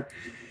opportunities there.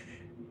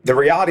 The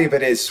reality of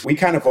it is we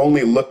kind of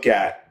only look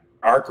at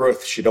our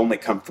growth should only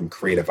come from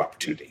creative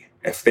opportunity.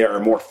 If there are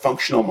more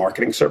functional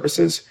marketing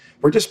services,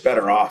 we're just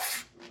better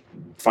off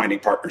finding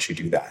partners who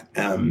do that.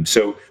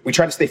 So we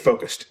try to stay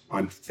focused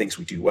on things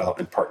we do well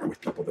and partner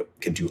with people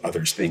that can do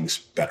other things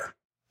better.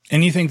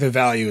 And you think the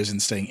value is in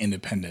staying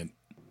independent?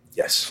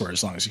 Yes. For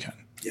as long as you can?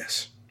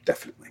 Yes,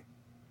 definitely.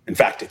 In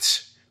fact,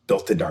 it's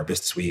built into our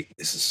business suite.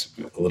 This is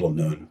a little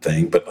known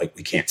thing, but like,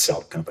 we can't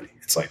sell the company.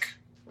 It's like,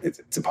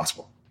 it's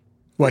impossible.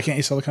 Why can't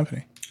you sell the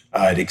company?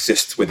 It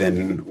exists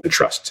within the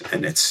trust,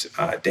 and it's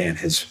Dan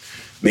has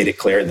made it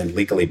clear and then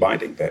legally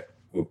binding that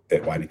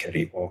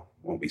Wieden+Kennedy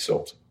won't be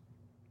sold.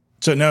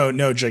 So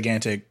no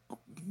gigantic,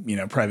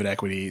 private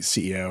equity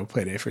CEO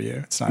payday for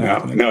you. It's not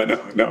happening.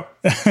 No.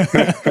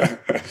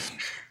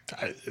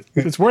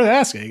 It's worth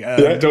asking.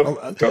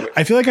 Totally.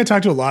 I feel like I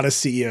talk to a lot of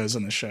CEOs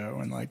on the show,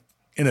 and like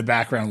in the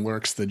background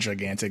lurks the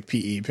gigantic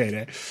PE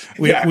payday.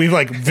 We've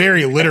like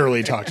very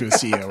literally talked to a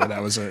CEO where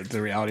that was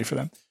the reality for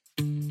them.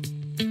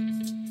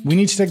 We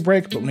need to take a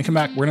break, but when we come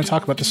back, we're going to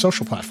talk about the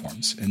social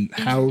platforms and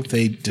how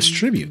they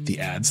distribute the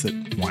ads that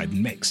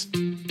Wieden makes.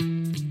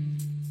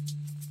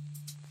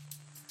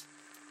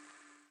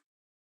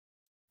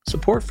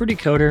 Support for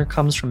Decoder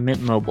comes from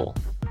Mint Mobile.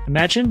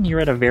 Imagine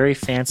you're at a very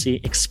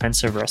fancy,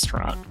 expensive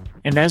restaurant,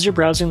 and as you're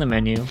browsing the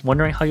menu,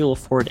 wondering how you'll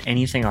afford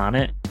anything on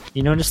it,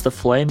 you notice the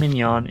filet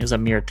mignon is a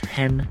mere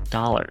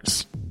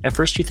 $10. At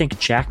first you think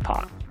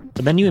jackpot,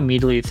 but then you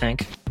immediately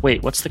think,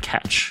 wait, what's the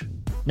catch?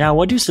 Now,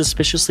 what do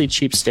suspiciously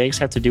cheap steaks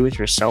have to do with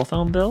your cell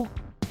phone bill?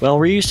 Well,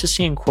 we're used to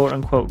seeing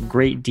quote-unquote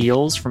great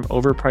deals from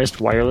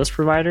overpriced wireless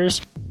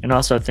providers, and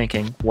also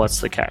thinking, what's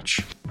the catch?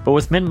 But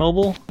with Mint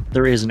Mobile,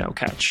 there is no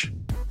catch.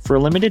 For a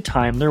limited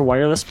time, their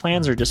wireless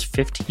plans are just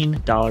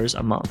 $15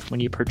 a month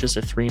when you purchase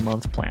a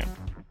 3-month plan.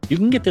 You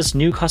can get this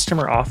new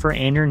customer offer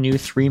and your new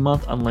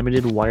 3-month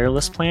unlimited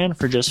wireless plan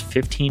for just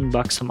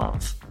 $15 a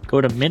month.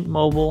 Go to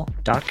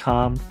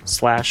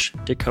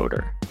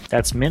mintmobile.com/decoder.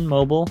 That's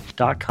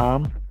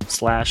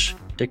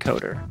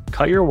mintmobile.com/decoder.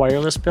 Cut your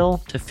wireless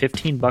bill to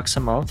 $15 a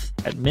month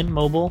at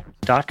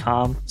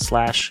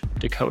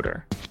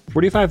mintmobile.com/decoder.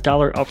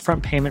 $45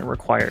 upfront payment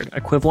required,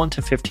 equivalent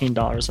to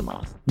 $15 a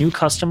month. New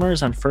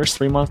customers on first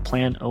 3-month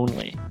plan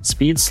only.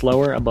 Speed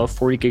slower above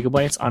 40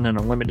 gigabytes on an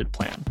unlimited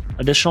plan.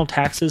 Additional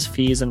taxes,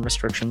 fees, and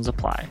restrictions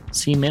apply.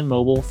 See Mint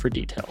Mobile for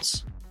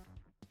details.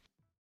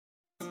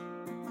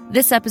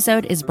 This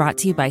episode is brought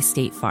to you by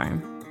State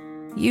Farm.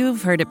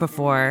 You've heard it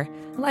before.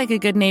 Like a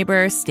good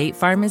neighbor, State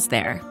Farm is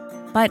there.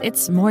 But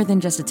it's more than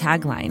just a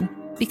tagline.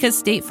 Because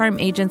State Farm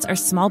agents are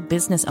small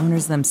business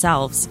owners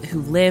themselves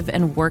who live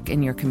and work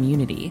in your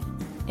community.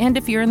 And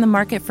if you're in the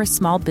market for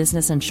small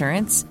business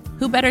insurance,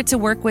 who better to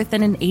work with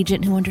than an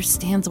agent who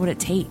understands what it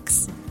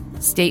takes?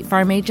 State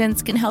Farm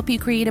agents can help you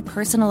create a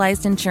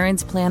personalized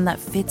insurance plan that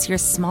fits your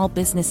small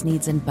business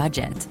needs and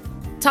budget.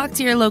 Talk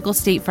to your local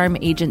State Farm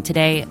agent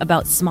today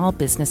about small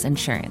business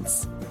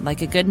insurance.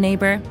 Like a good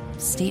neighbor,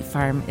 State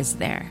Farm is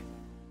there.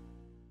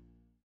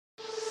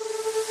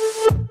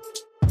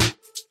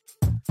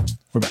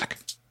 We're back.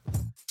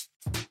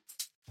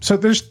 So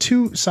there's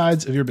two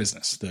sides of your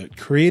business, the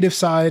creative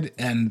side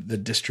and the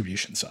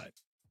distribution side.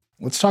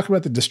 Let's talk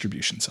about the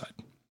distribution side.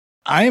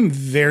 I am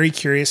very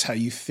curious how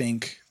you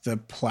think the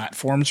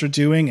platforms are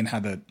doing and how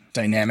the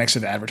dynamics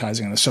of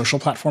advertising on the social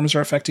platforms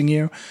are affecting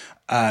you.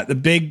 The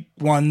big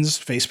ones,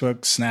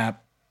 Facebook,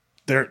 Snap,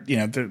 they're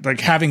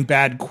like having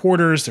bad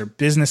quarters. Their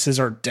businesses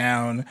are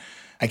down.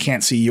 I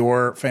can't see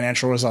your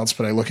financial results,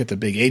 but I look at the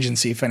big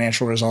agency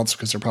financial results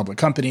because they're public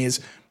companies.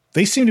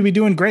 They seem to be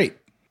doing great,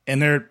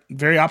 and they're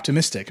very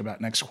optimistic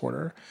about next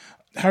quarter.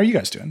 How are you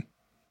guys doing?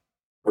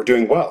 We're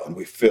doing well, and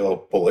we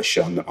feel bullish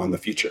on the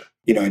future.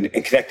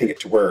 And connecting it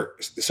to where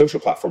the social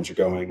platforms are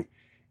going.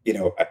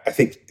 I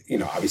think,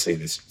 obviously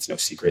it's no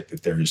secret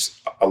that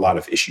there's a lot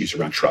of issues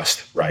around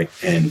trust, right?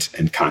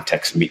 And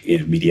context,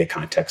 media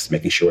context,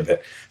 making sure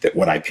that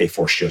what I pay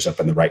for shows up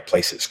in the right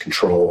places.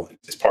 Control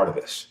is part of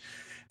this.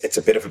 It's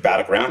a bit of a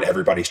battleground.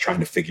 Everybody's trying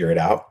to figure it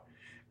out.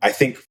 I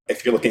think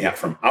if you're looking at it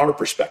from our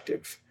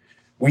perspective,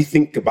 we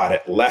think about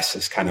it less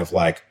as kind of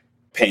like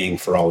paying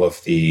for all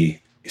of the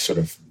sort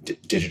of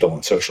digital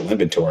and social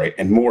inventory,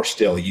 and more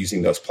still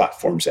using those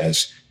platforms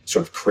as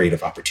sort of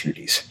creative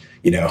opportunities.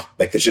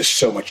 Like there's just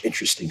so much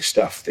interesting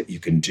stuff that you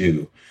can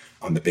do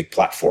on the big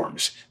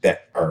platforms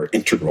that are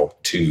integral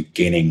to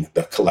gaining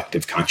the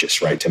collective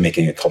conscious, right? To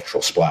making a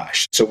cultural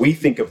splash. So we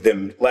think of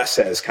them less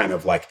as kind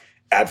of like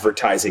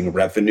advertising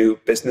revenue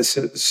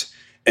businesses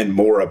and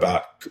more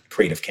about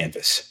creative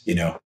canvas,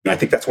 And I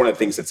think that's one of the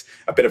things that's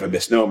a bit of a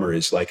misnomer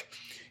is like,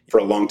 for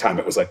a long time,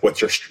 it was like,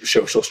 what's your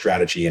social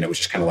strategy? And it was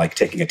just kind of like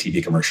taking a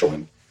TV commercial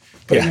and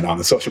putting it on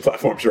the social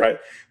platforms, right?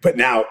 But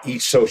now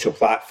each social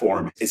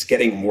platform is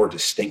getting more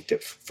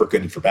distinctive for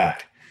good and for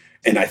bad.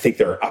 And I think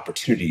there are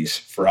opportunities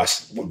for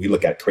us when we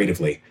look at it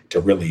creatively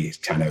to really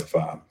kind of,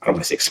 I don't want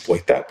to say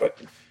exploit that,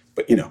 but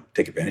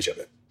take advantage of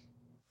it.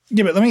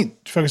 Yeah, but let me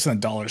focus on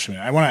the dollars for a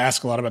minute. I want to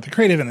ask a lot about the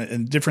creative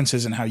and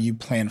differences in how you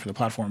plan for the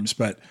platforms,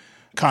 but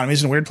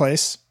economy's in a weird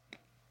place.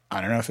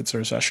 I don't know if it's a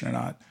recession or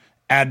not.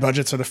 Ad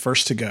budgets are the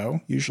first to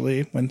go,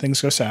 usually when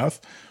things go south.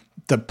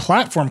 The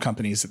platform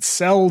companies that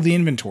sell the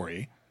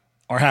inventory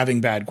are having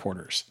bad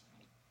quarters.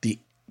 The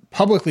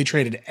publicly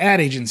traded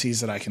ad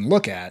agencies that I can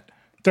look at,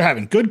 they're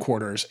having good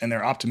quarters and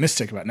they're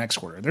optimistic about next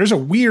quarter. There's a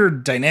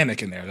weird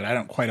dynamic in there that I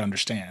don't quite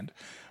understand.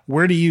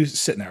 Where do you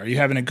sit in there? Are you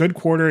having a good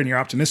quarter and you're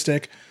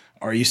optimistic?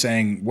 Or are you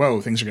saying,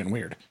 whoa, things are getting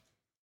weird?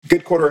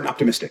 Good quarter and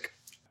optimistic.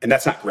 And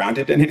that's not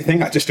grounded in anything.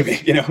 Just to be,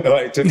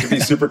 to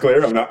be super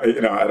clear, I'm not,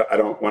 I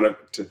don't want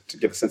to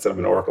give the sense that I'm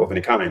an oracle of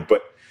any kind.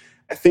 But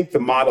I think the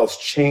model's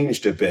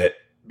changed a bit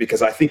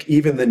because I think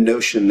even the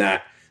notion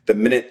that the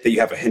minute that you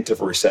have a hint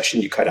of a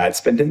recession, you cut ad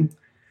spending,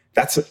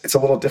 it's a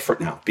little different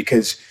now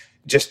because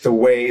just the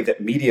way that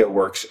media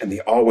works and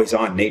the always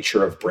on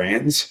nature of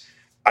brands,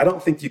 I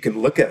don't think you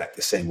can look at it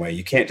the same way.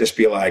 You can't just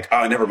be like,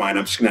 oh, never mind,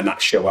 I'm just going to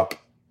not show up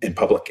in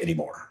public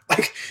anymore.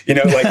 It's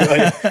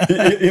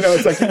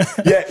like,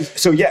 yeah.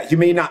 So yeah, you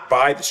may not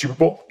buy the Super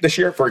Bowl this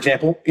year, for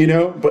example,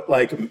 but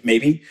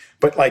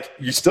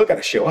you still got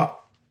to show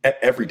up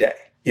every day,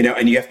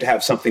 and you have to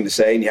have something to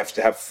say and you have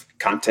to have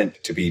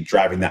content to be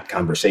driving that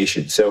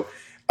conversation. So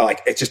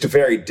it's just a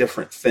very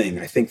different thing.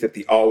 I think that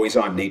the always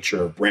on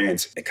nature of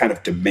brands, it kind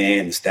of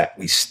demands that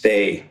we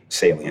stay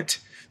salient,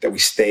 that we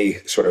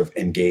stay sort of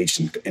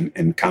engaged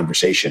in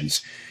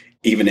conversations,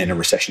 even in a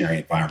recessionary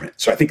environment.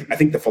 So I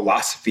think the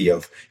philosophy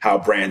of how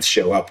brands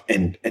show up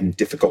in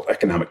difficult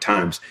economic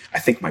times, I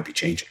think might be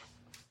changing.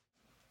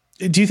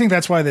 Do you think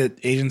that's why the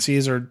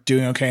agencies are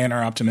doing okay and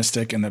are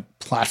optimistic and the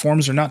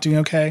platforms are not doing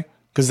okay?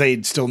 Because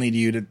they still need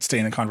you to stay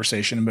in the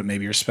conversation, but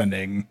maybe you're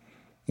spending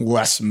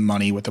less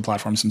money with the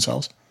platforms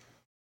themselves?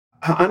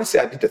 Honestly,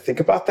 I need to think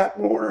about that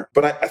more,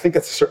 but I think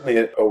that's certainly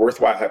a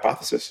worthwhile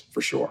hypothesis for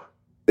sure.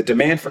 The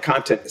demand for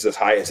content is as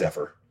high as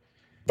ever.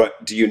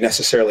 But do you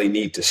necessarily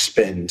need to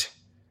spend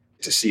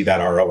to see that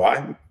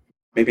ROI?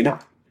 Maybe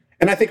not.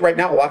 And I think right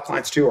now, a lot of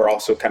clients too are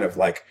also kind of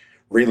like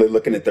really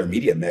looking at their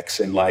media mix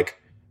and like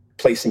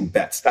placing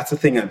bets. That's the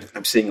thing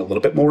I'm seeing a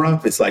little bit more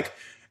of. It's like,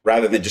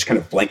 rather than just kind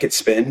of blanket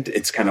spend,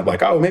 it's kind of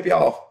like, oh, maybe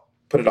I'll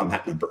put it on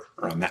that number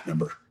or on that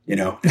number,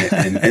 and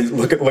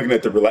looking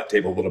at the roulette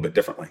table a little bit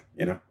differently,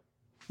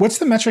 What's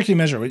the metric you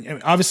measure?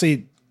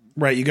 Obviously,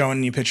 right, you go in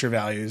and you pitch your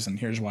values and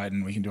here's why,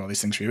 and we can do all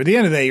these things for you. But at the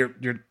end of the day,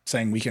 you're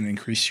saying we can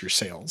increase your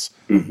sales.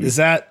 Mm-hmm. Is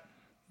that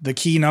the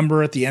key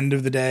number at the end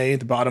of the day,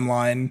 the bottom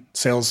line,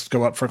 sales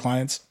go up for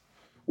clients?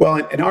 Well,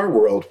 in our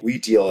world, we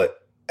deal it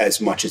as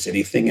much as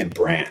anything in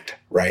brand,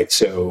 right?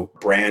 So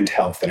brand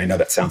health, and I know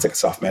that sounds like a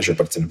soft measure,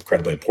 but it's an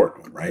incredibly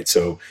important one, right?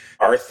 So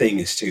our thing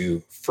is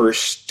to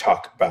first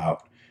talk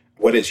about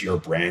what is your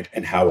brand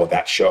and how will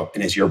that show up?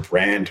 And is your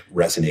brand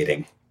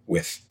resonating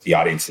with the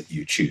audience that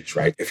you choose,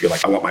 right? If you're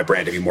like, I want my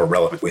brand to be more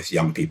relevant with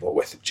young people,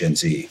 with Gen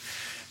Z,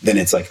 then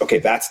it's like, okay,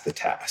 that's the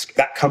task.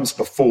 That comes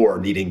before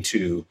needing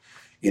to,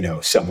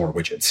 sell more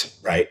widgets,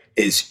 right?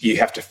 Is you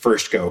have to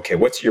first go, okay,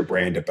 what's your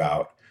brand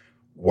about?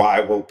 Why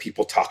will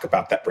people talk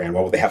about that brand?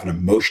 Why will they have an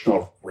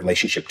emotional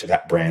relationship to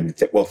that brand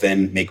that will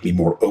then make me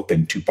more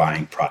open to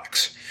buying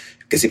products?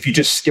 Because if you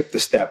just skip the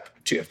step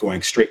of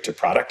going straight to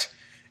product,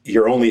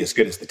 you're only as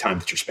good as the time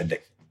that you're spending.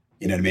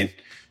 You know what I mean?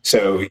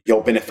 So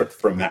you'll benefit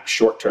from that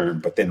short term,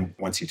 but then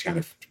once you kind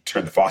of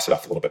turn the faucet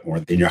off a little bit more,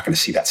 then you're not going to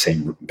see that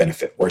same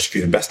benefit. Whereas if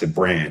you invest in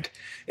brand,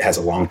 it has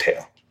a long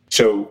tail.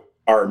 So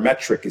our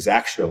metric is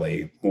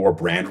actually more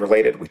brand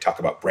related. We talk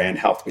about brand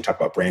health. We talk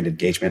about brand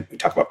engagement. We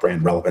talk about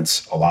brand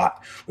relevance a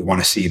lot. We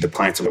want to see the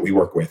clients that we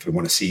work with. We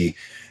want to see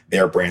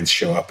their brands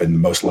show up in the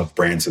most loved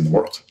brands in the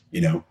world,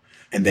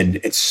 and then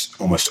it's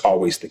almost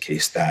always the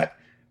case that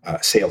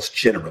sales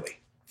generally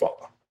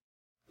follow.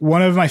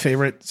 One of my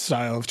favorite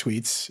style of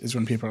tweets is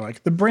when people are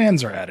like, the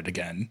brands are at it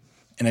again.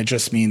 And it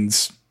just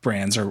means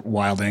brands are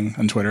wilding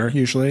on Twitter,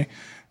 usually.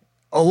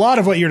 A lot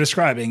of what you're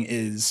describing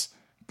is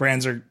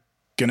brands are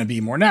going to be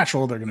more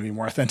natural. They're going to be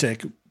more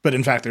authentic. But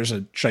in fact, there's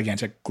a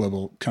gigantic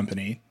global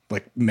company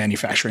like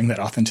manufacturing that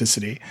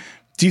authenticity.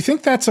 Do you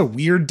think that's a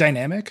weird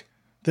dynamic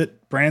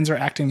that brands are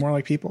acting more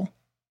like people?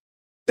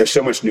 There's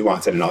so much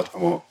nuance in it, and I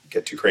won't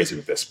get too crazy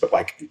with this, but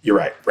like, you're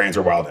right, brands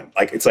are wild.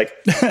 It's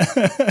like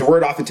the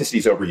word authenticity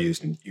is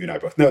overused, and you and I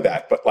both know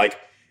that, but like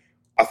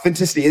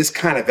authenticity is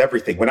kind of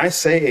everything. When I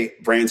say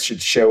brands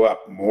should show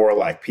up more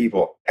like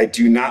people, I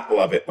do not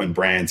love it when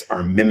brands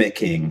are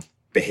mimicking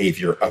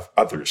behavior of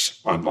others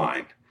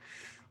online.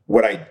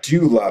 What I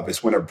do love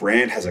is when a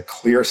brand has a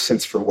clear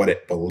sense for what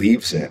it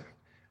believes in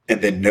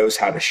and then knows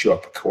how to show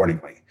up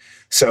accordingly.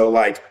 So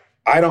like,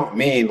 I don't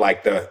mean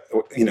like the,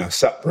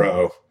 sup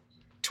bro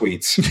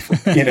tweets,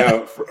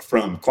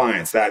 from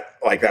clients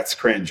that's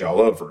cringe all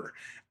over.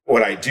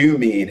 What I do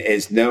mean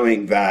is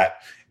knowing that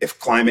if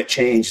climate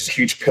change is a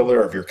huge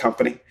pillar of your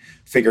company,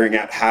 figuring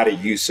out how to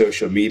use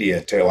social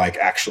media to like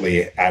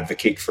actually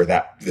advocate for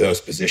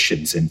those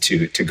positions and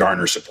to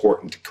garner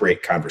support and to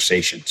create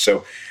conversation.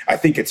 So I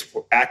think it's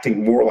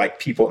acting more like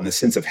people in the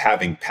sense of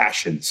having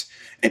passions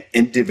and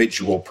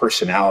individual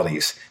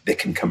personalities that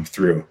can come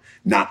through,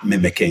 not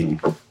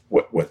mimicking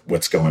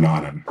what's going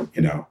on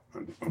on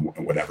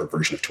whatever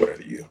version of Twitter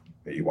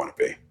that you want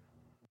to be.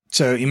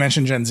 So you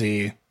mentioned Gen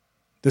Z.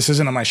 This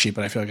isn't on my sheet,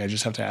 but I feel like I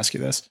just have to ask you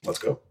this. Let's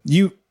go.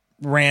 You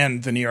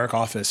ran the New York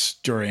office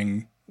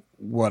during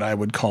what I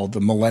would call the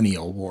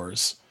millennial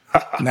wars.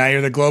 Now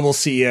you're the global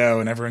CEO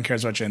and everyone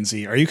cares about Gen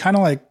Z. Are you kind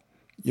of like,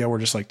 yeah, we're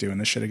just like doing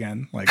this shit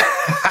again? Like,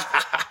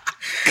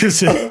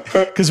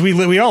 because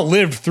we all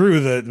lived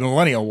through the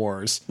millennial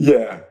wars.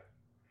 Yeah.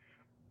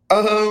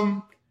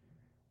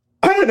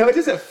 I don't know. It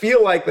doesn't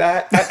feel like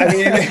that. I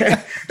mean,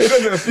 it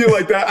doesn't feel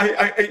like that.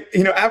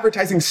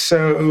 Advertising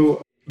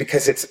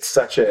because it's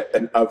such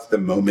an of the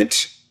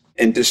moment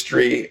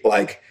industry,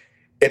 like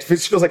it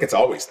feels like it's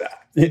always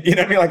that. You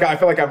know what I mean? Like I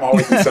feel like I'm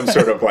always in some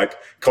sort of like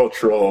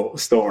cultural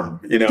storm,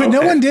 But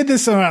no one did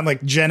this around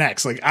like Gen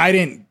X. Like I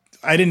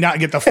did not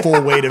get the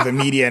full weight of the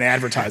media and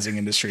advertising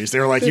industries. They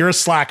were like, you're a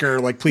slacker,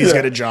 like please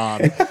get a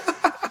job.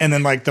 And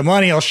then like the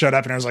millennials showed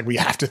up and I was like, we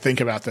have to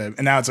think about them.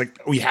 And now it's like,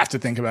 we have to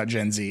think about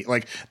Gen Z.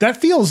 Like that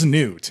feels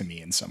new to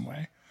me in some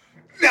way.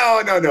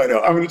 No. I'm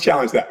going to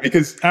challenge that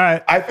because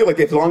I feel like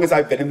as long as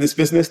I've been in this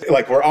business,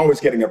 like we're always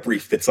getting a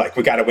brief that's like,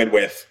 we got to win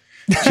with,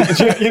 Gen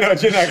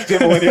X, Gen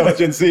Millennial,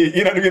 Gen Z,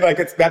 you know what I mean?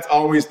 Like that's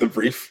always the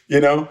brief,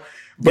 But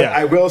yeah.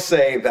 I will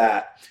say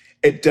that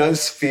it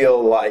does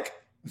feel like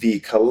the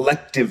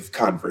collective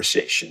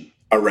conversation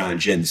around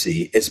Gen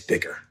Z is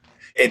bigger.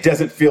 It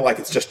doesn't feel like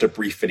it's just a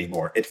brief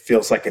anymore. It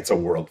feels like it's a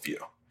worldview.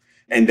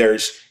 And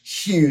there's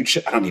huge,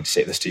 I don't need to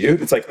say this to you,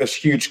 it's like there's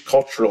huge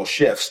cultural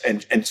shifts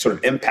and sort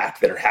of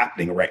impact that are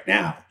happening right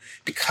now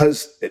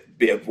because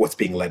of what's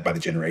being led by the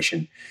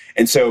generation.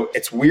 And so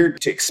it's weird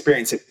to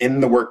experience it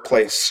in the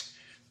workplace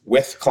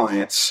with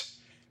clients,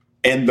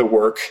 in the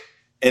work,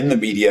 in the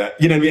media.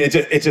 You know what I mean?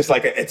 It's just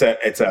like it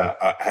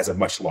has a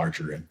much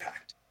larger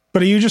impact.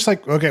 But are you just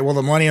like, okay, well,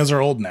 the millennials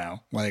are old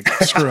now. Like,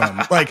 screw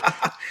them. Like,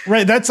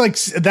 right. That's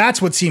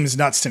what seems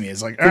nuts to me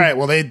is like, all right,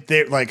 well,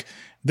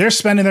 they're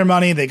spending their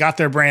money. They got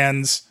their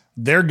brands.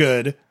 They're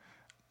good.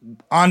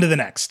 On to the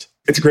next.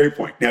 It's a great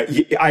point. Now,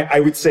 I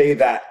would say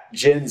that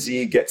Gen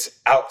Z gets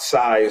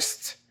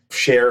outsized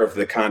share of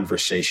the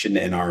conversation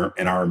in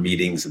our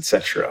meetings, et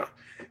cetera.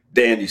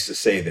 Dan used to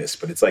say this,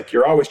 but it's like,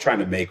 you're always trying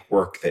to make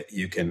work that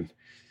you can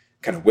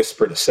kind of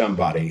whisper to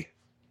somebody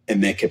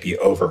and they could be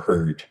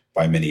overheard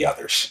by many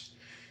others.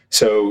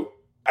 So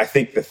I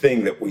think the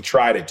thing that we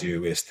try to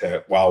do is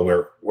to, while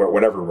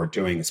whatever we're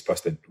doing is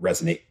supposed to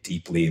resonate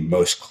deeply and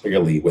most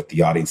clearly with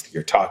the audience that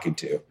you're talking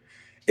to,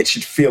 it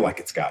should feel like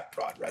it's got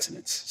broad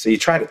resonance. So you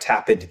try to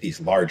tap into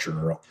these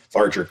larger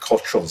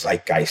cultural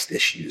zeitgeist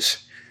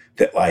issues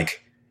that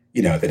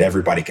that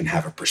everybody can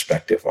have a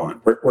perspective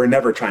on. We're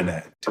never trying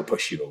to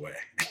push you away.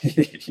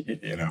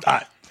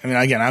 I mean,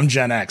 again, I'm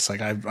Gen X.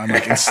 Like I'm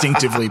like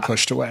instinctively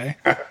pushed away.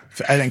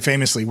 I think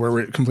famously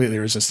we're completely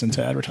resistant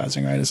to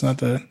advertising, right? Isn't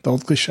that the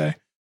old cliche?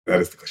 That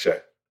is the cliche.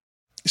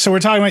 So we're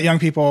talking about young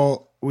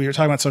people. We were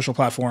talking about social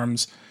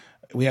platforms.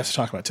 We have to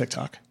talk about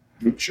TikTok.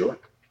 Sure.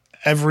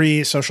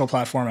 Every social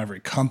platform,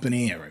 every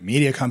company, every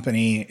media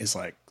company is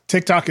like,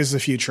 TikTok is the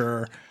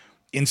future.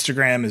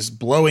 Instagram is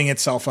blowing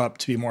itself up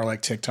to be more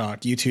like TikTok.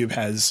 YouTube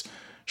has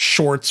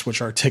shorts,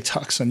 which are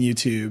TikToks on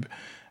YouTube.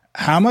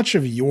 How much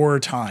of your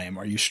time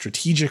are you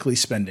strategically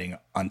spending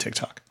on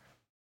TikTok?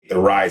 the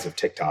rise of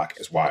TikTok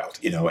is wild,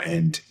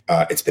 and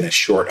it's been a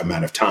short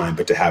amount of time,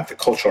 but to have the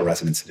cultural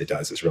resonance that it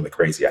does is really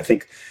crazy. I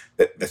think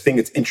that the thing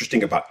that's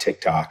interesting about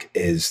TikTok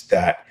is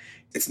that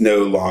it's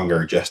no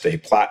longer just a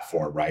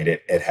platform, right?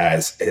 It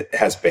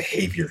has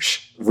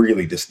behaviors,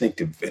 really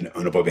distinctive and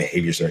ownable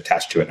behaviors that are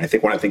attached to it. And I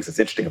think one of the things that's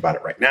interesting about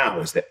it right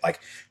now is that like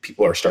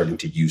people are starting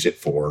to use it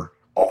for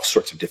all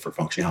sorts of different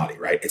functionality,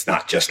 right? It's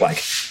not just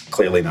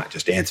clearly not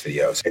just dance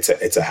videos.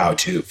 It's a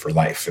how-to for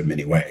life in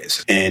many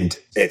ways. And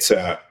it's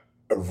a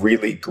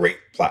really great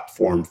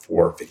platform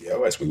for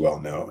video, as we well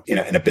know.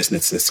 In a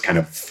business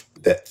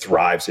that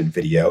thrives in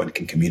video and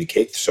can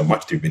communicate so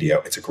much through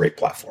video, it's a great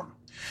platform.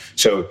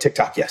 So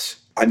TikTok, yes,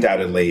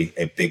 undoubtedly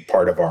a big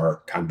part of our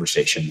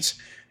conversations.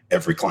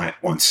 Every client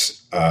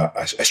wants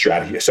a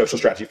strategy, a social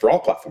strategy for all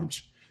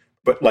platforms.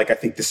 But I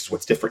think this is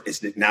what's different is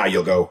that now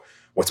you'll go,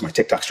 what's my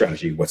TikTok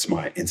strategy? What's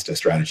my Insta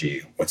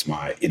strategy? What's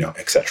my,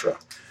 et cetera.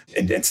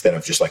 And instead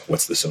of just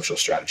what's the social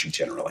strategy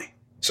generally?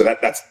 So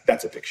that's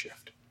a big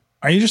shift.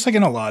 Are you just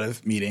in a lot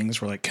of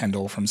meetings where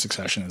Kendall from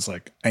Succession is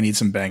I need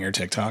some banger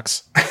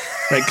TikToks?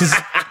 Because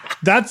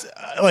that's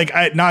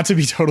not to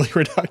be totally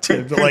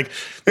reductive, but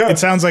yeah. It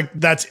sounds like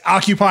that's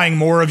occupying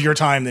more of your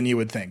time than you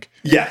would think.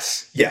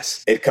 Yes.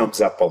 It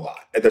comes up a lot.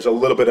 There's a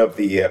little bit of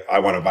the I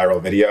want a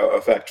viral video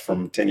effect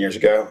from 10 years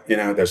ago.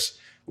 There's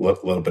a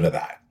little bit of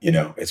that.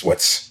 It's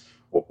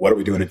what are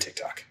we doing at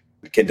TikTok?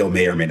 Kendall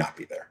may or may not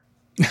be there.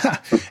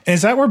 And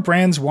is that where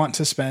brands want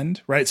to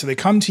spend, right? So they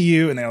come to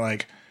you and they're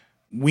like,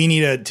 we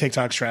need a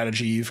TikTok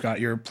strategy. You've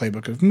got your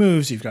playbook of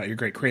moves. You've got your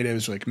great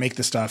creatives, make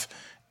the stuff.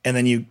 And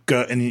then you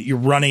go and you're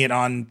running it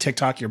on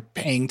TikTok. You're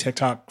paying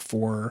TikTok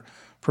for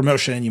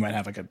promotion. You might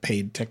have a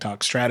paid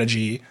TikTok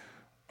strategy.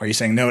 Are you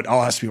saying, no, it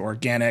all has to be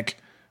organic?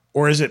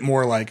 Or is it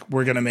more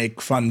we're going to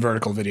make fun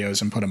vertical videos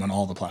and put them on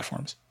all the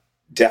platforms?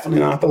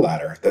 Definitely not the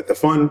latter. The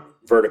fun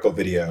vertical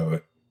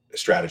video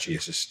strategy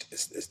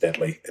is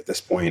deadly at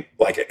this point.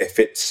 If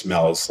it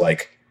smells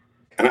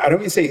and I don't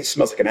even say it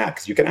smells like an ad,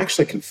 because you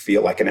can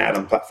feel like an ad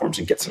on platforms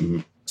and get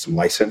some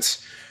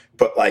license,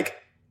 but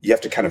you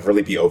have to kind of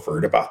really be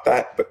overt about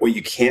that. But what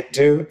you can't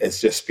do is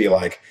just be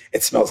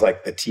it smells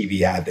like the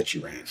TV ad that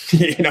you ran.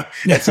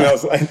 It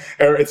smells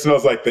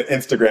like the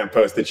Instagram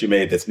post that you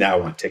made that's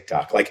now on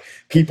TikTok.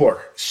 People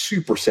are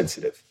super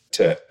sensitive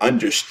to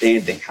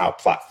understanding how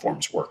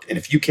platforms work. And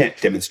if you can't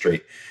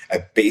demonstrate a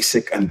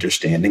basic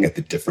understanding of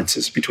the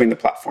differences between the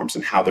platforms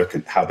and how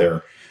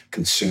they're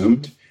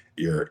consumed,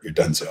 you're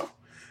donezo.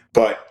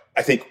 But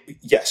I think,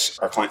 yes,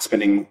 our client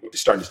spending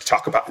starting to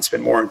talk about and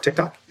spend more on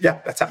TikTok. Yeah,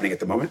 that's happening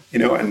at the moment,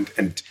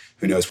 and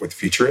who knows what the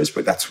future is,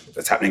 but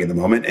that's happening at the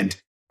moment. And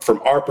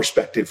from our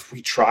perspective, we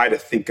try to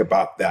think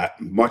about that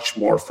much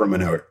more from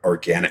an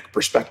organic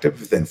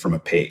perspective than from a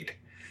paid,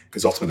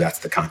 because ultimately that's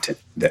the content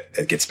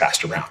that gets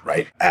passed around,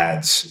 right?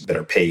 Ads that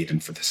are paid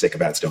and for the sake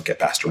of ads don't get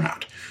passed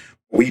around.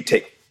 We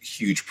take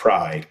huge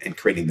pride in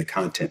creating the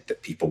content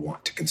that people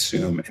want to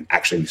consume and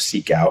actually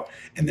seek out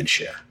and then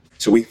share.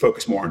 So we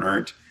focus more on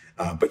earned.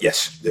 But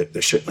yes,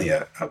 there's certainly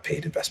a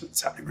paid investment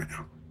that's happening right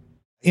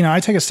now. I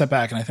take a step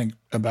back and I think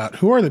about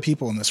who are the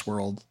people in this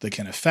world that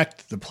can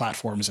affect the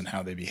platforms and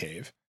how they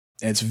behave.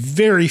 And it's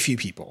very few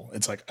people.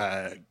 It's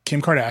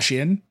Kim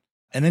Kardashian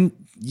and then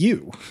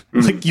you.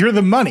 You're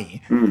the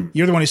money.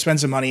 You're the one who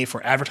spends the money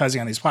for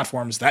advertising on these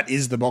platforms. That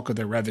is the bulk of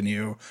their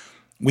revenue.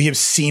 We have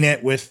seen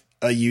it with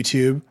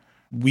YouTube.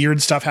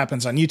 Weird stuff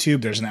happens on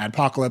YouTube. There's an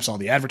adpocalypse. All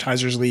the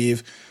advertisers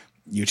leave.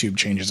 YouTube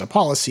changes a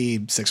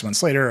policy. 6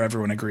 months later,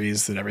 everyone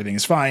agrees that everything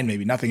is fine.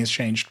 Maybe nothing has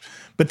changed.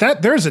 But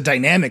there's a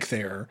dynamic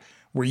there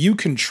where you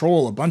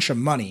control a bunch of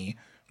money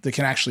that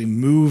can actually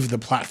move the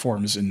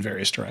platforms in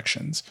various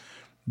directions.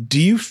 Do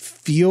you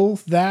feel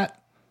that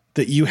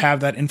you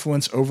have that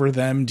influence over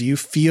them? Do you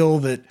feel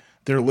that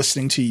they're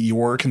listening to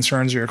your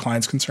concerns or your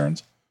clients'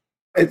 concerns?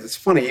 It's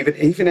funny,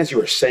 even as you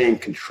were saying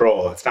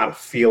control, it's not a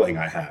feeling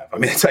I have. I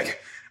mean, it's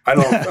I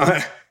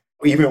don't,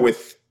 even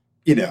with,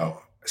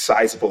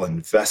 sizable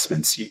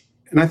investments.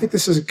 And I think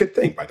this is a good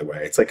thing, by the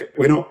way. It's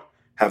we don't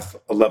have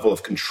a level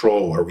of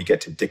control where we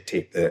get to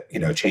dictate the,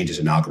 changes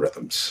in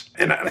algorithms.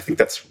 And I think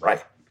that's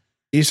right.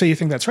 You say you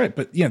think that's right,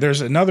 but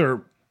there's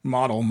another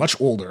model, much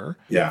older,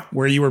 yeah,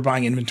 where you were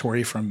buying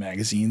inventory from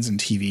magazines and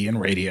TV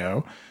and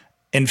radio.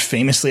 And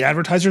famously,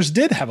 advertisers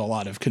did have a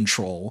lot of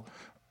control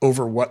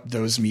over what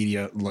those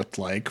media looked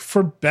like,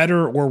 for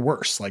better or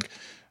worse. The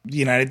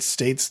United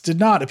States did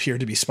not appear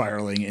to be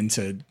spiraling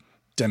into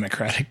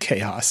democratic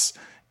chaos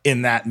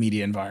in that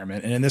media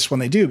environment. And in this one,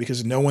 they do,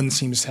 because no one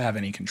seems to have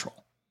any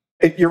control.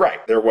 You're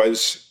right. There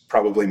was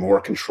probably more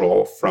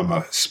control from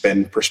a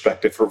spend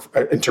perspective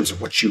in terms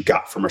of what you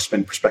got from a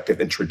spend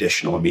perspective in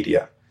traditional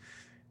media.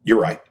 You're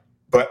right.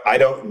 But I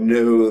don't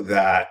know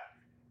that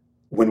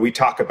when we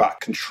talk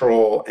about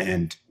control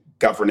and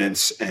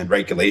governance and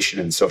regulation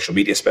in social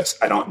media space,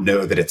 I don't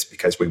know that it's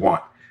because we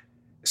want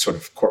sort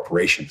of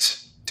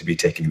corporations to be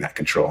taking that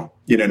control.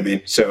 You know what I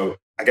mean? So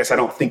I guess I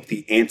don't think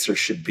the answer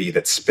should be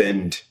that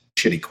spend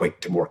should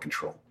equate to more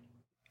control.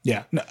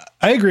 Yeah, no,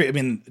 I agree. I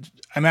mean,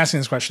 I'm asking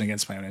this question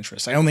against my own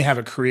interest. I only have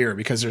a career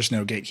because there's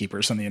no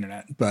gatekeepers on the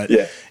internet. But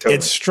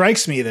It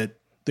strikes me that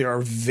there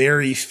are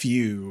very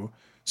few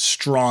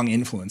strong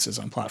influences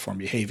on platform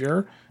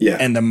behavior. Yeah.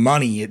 And the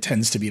money, it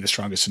tends to be the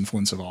strongest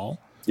influence of all.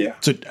 Yeah.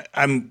 So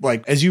I'm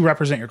like, as you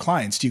represent your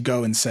clients, do you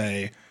go and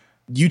say,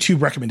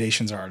 YouTube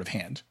recommendations are out of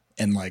hand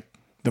and like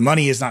the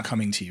money is not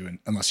coming to you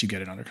unless you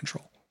get it under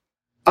control?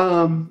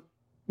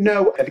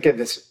 No. And again,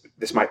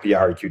 this might be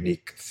our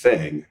unique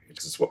thing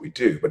because it's what we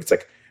do, but it's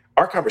like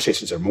our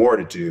conversations are more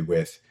to do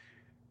with,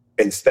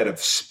 instead of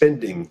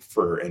spending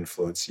for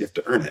influence, you have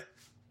to earn it,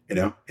 and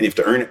you have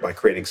to earn it by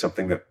creating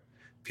something that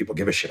people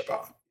give a shit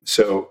about.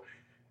 So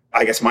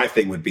I guess my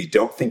thing would be,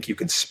 don't think you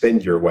can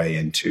spend your way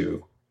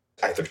into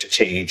either to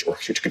change or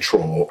to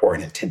control or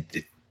an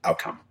intended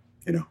outcome,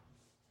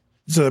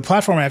 So the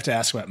platform I have to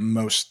ask about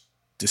most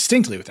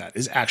distinctly with that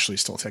is actually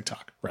still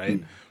TikTok, right?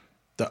 Mm.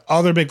 The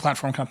other big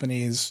platform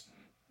companies,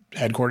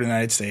 headquartered in the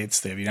United States,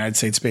 they have United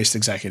States-based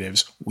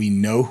executives. We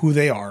know who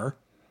they are.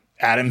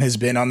 Adam has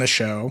been on the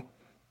show.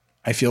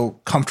 I feel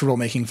comfortable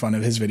making fun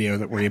of his video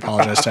where he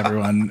apologized to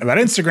everyone about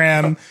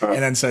Instagram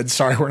and then said,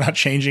 sorry, we're not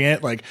changing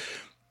it. Like,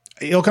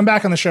 he'll come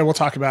back on the show. We'll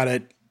talk about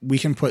it. We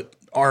can put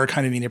our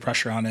kind of media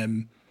pressure on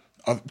him.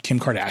 Kim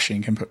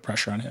Kardashian can put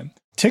pressure on him.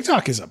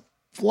 TikTok is a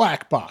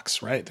black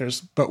box, right?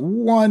 There's but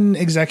one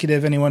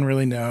executive anyone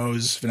really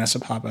knows, Vanessa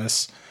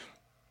Pappas.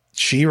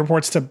 She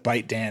reports to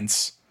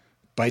ByteDance.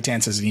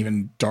 ByteDance is an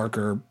even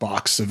darker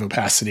box of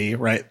opacity,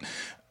 right?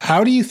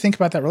 How do you think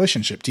about that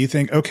relationship? Do you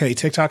think, okay,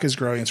 TikTok is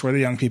growing, it's where the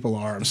young people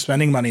are, I'm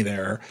spending money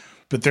there,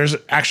 but there's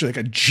actually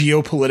like a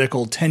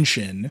geopolitical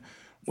tension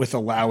with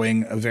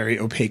allowing a very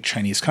opaque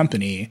Chinese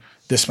company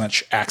this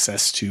much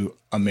access to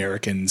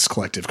Americans'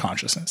 collective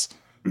consciousness?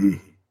 Mm.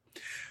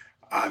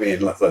 I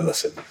mean,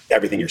 listen,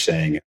 everything you're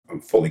saying,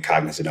 I'm fully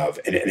cognizant of.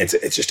 And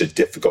it's just a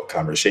difficult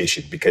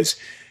conversation because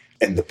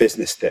in the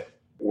business that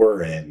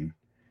we're in,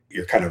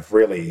 you're kind of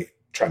really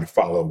trying to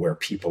follow where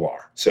people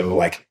are. So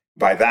like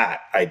by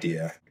that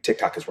idea,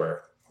 TikTok is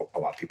where a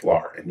lot of people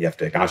are, and you have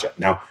to acknowledge that.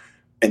 Now,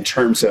 in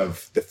terms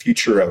of the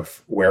future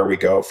of where we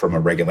go from a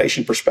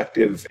regulation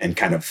perspective and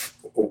kind of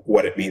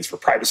what it means for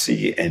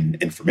privacy and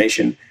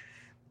information,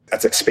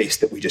 that's a space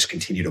that we just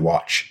continue to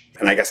watch.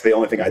 And I guess the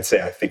only thing I'd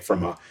say, I think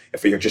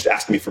if you're just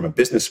asking me from a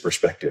business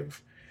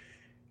perspective,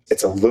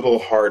 it's a little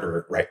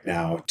harder right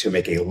now to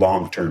make a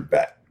long-term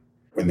bet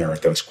when there are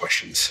those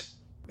questions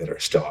that are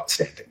still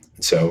outstanding.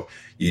 And so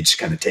you just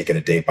kind of take it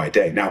a day by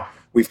day. Now,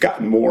 we've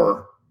gotten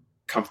more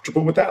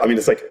comfortable with that. I mean,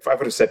 it's like if I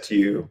would have said to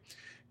you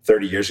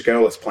 30 years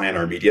ago, let's plan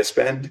our media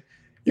spend,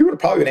 you would have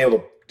probably been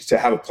able to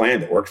have a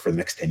plan that worked for the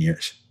next 10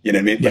 years. You know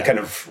what I mean? Yeah. But kind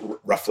of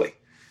roughly.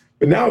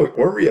 But now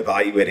we're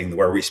reevaluating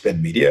where we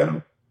spend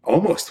media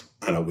almost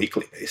on a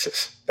weekly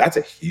basis. That's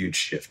a huge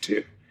shift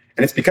too.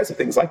 And it's because of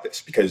things like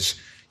this, because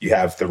you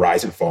have the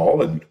rise and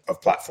fall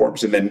of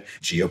platforms and then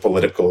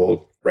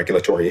geopolitical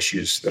regulatory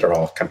issues that are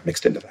all kind of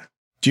mixed into that.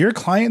 Do your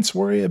clients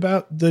worry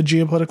about the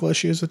geopolitical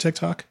issues with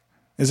TikTok?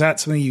 Is that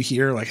something you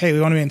hear like, hey,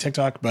 we want to be in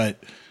TikTok,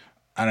 but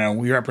I don't know,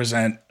 we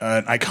represent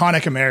an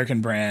iconic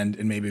American brand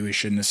and maybe we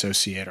shouldn't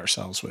associate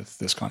ourselves with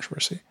this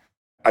controversy?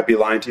 I'd be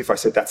lying to you if I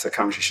said that's a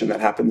conversation that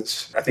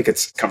happens. I think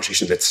it's a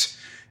conversation that's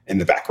in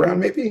the background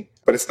maybe,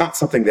 but it's not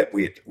something that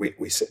we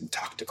sit and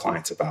talk to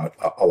clients about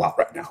a lot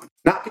right now.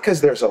 Not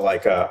because there's a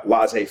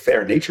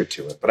laissez-faire nature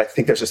to it, but I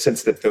think there's a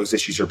sense that those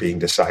issues are being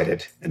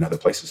decided in other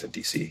places in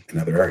DC and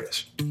other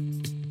areas.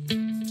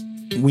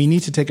 We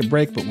need to take a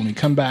break, but when we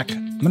come back,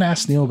 I'm going to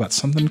ask Neil about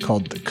something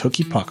called the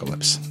cookie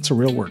apocalypse. It's a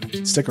real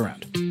word. Stick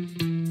around.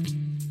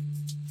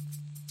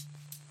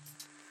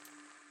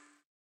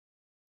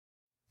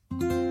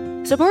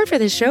 Support for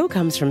this show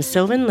comes from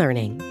Sylvan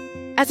Learning.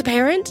 As a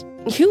parent,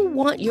 you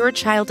want your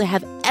child to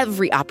have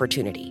every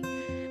opportunity,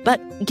 but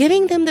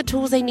giving them the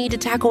tools they need to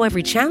tackle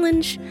every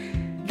challenge,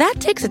 that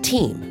takes a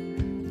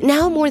team.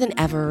 Now more than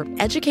ever,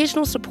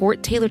 educational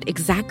support tailored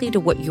exactly to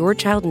what your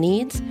child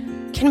needs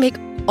can make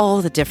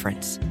all the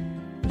difference.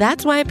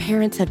 That's why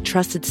parents have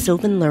trusted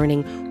Sylvan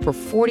Learning for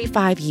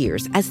 45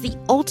 years as the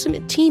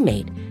ultimate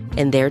teammate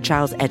in their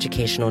child's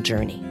educational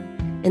journey,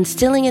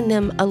 instilling in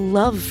them a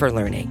love for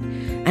learning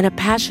and a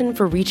passion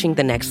for reaching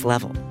the next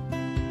level.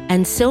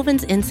 And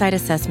Sylvan's Insight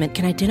Assessment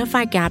can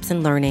identify gaps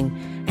in learning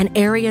and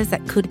areas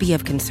that could be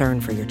of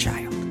concern for your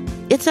child.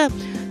 It's a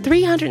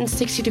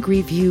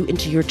 360-degree view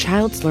into your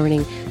child's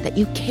learning that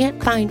you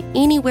can't find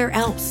anywhere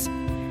else,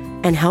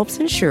 and helps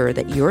ensure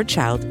that your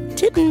child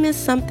didn't miss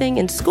something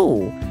in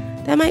school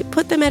that might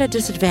put them at a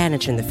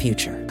disadvantage in the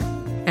future.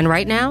 And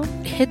right now,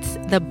 it's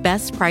the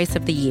best price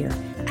of the year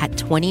at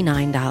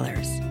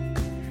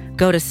 $29.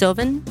 Go to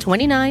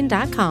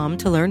sylvan29.com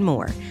to learn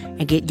more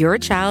and get your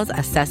child's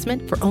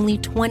assessment for only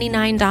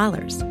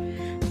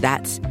 $29.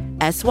 That's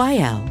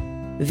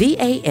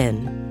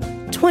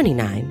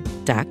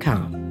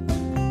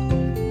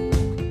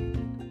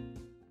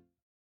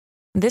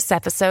SYLVAN29.com. This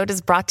episode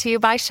is brought to you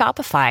by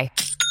Shopify.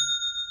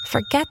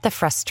 Forget the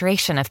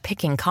frustration of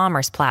picking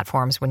commerce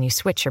platforms when you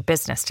switch your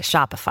business to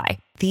Shopify,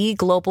 the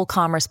global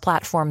commerce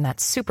platform that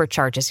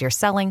supercharges your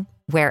selling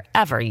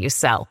wherever you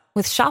sell.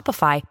 With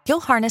Shopify,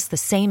 you'll harness the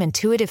same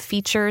intuitive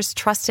features,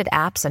 trusted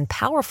apps, and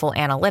powerful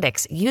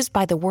analytics used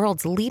by the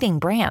world's leading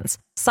brands.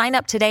 Sign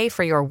up today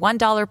for your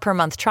 $1 per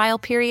month trial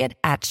period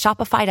at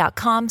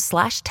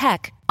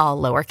shopify.com/tech, all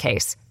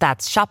lowercase.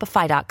 That's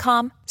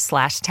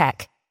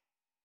shopify.com/tech.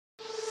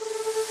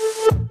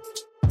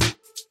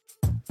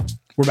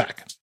 We're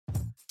back.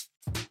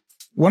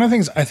 One of the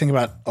things I think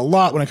about a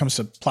lot when it comes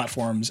to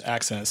platforms,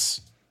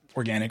 access,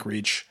 organic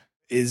reach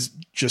is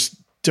just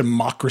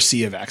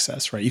democracy of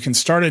access, right? You can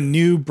start a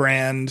new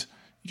brand,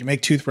 you can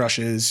make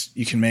toothbrushes,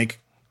 you can make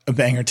a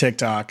banger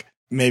TikTok.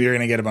 Maybe you're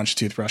going to get a bunch of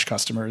toothbrush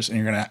customers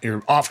and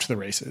you're off to the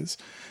races.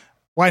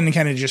 Wieden &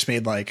 Kennedy just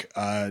made like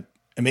an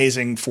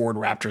amazing Ford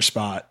Raptor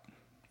spot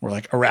where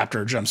like a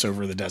Raptor jumps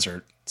over the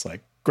desert. It's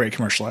like great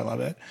commercial. I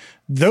love it.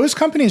 Those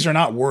companies are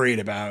not worried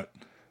about,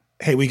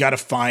 hey, we got to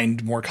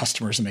find more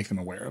customers and make them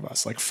aware of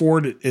us. Like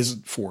Ford is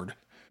Ford.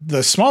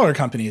 The smaller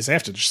companies, they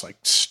have to just like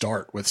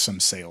start with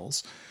some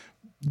sales.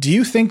 Do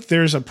you think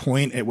there's a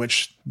point at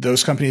which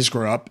those companies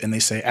grow up and they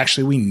say,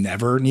 actually, we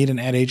never need an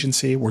ad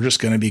agency. We're just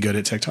going to be good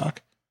at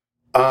TikTok?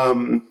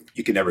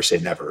 You can never say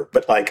never,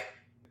 but like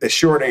the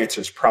short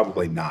answer is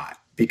probably not,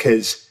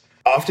 because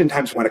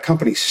oftentimes when a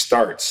company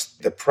starts,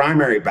 the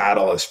primary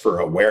battle is for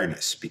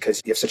awareness,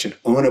 because you have such an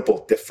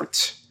ownable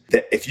difference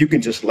that if you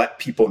can just let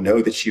people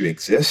know that you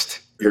exist,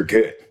 you're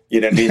good.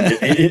 You know what I mean?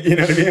 You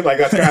know what I mean? Like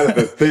that's kind of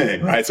the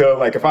thing, right? So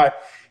like if I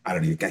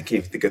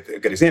can't think of a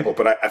good example,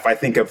 but if I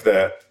think of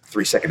the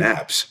 3-second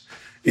abs,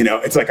 you know,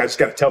 it's like I just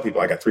got to tell people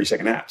I got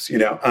 3-second abs, you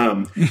know.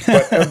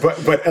 But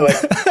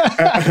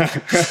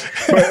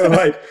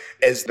like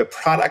as the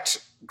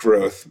product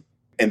growth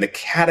and the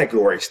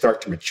category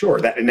start to mature,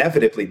 that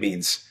inevitably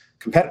means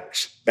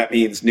competitors. That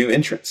means new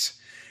entrants.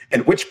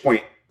 At which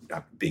point,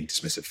 not being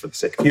dismissive for the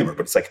sake of humor,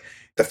 but it's like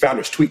the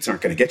founder's tweets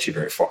aren't going to get you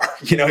very far.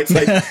 You know, it's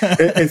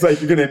like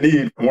you're going to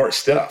need more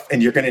stuff,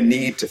 and you're going to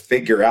need to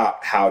figure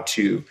out how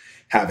to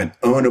have an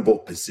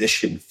ownable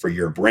position for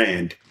your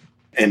brand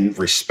and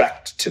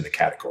respect to the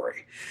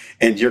category.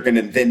 And you're going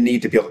to then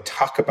need to be able to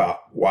talk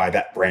about why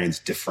that brand's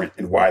different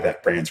and why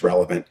that brand's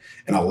relevant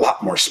in a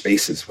lot more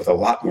spaces with a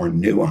lot more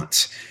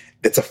nuance.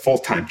 It's a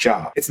full-time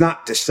job. It's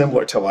not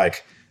dissimilar to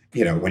like,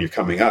 you know, when you're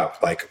coming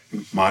up, like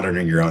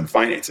monitoring your own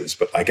finances,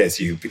 but like as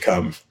you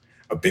become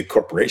a big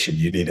corporation,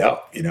 you need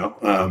help, you know?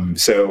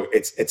 So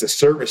it's a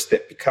service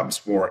that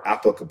becomes more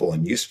applicable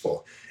and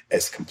useful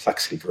as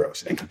complexity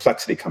grows. And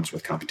complexity comes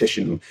with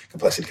competition,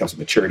 complexity comes with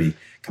maturity,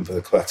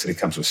 complexity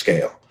comes with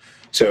scale.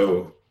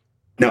 So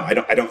no, I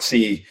don't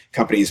see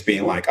companies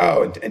being like,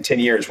 oh, in 10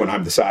 years when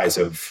I'm the size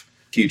of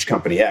huge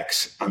company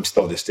X, I'm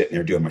still just sitting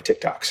there doing my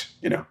TikToks,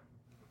 you know?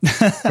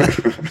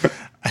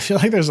 I feel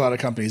like there's a lot of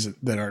companies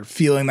that are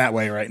feeling that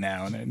way right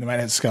now, and they might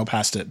have to scale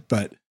past it.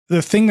 But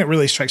the thing that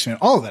really strikes me in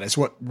all of that is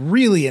what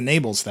really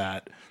enables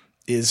that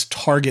is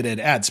targeted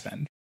ad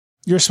spend.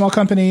 You're a small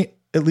company.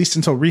 At least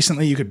until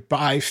recently, you could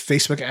buy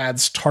Facebook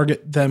ads,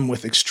 target them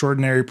with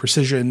extraordinary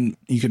precision.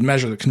 You could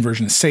measure the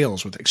conversion of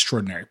sales with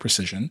extraordinary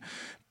precision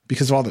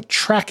because of all the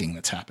tracking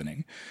that's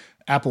happening.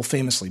 Apple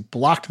famously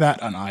blocked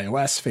that on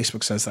iOS.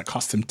 Facebook says that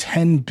cost them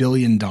 $10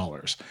 billion,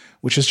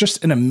 which is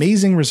just an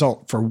amazing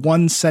result for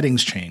one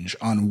settings change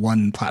on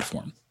one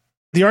platform.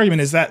 The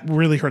argument is that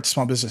really hurts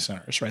small business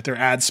owners, right? Their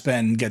ad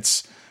spend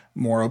gets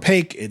more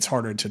opaque. It's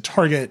harder to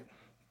target.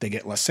 They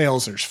get less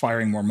sales. They're just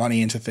firing more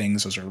money into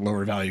things. Those are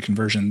lower value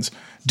conversions.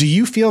 Do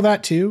you feel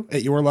that too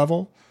at your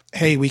level?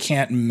 Hey, we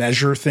can't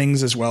measure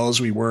things as well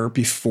as we were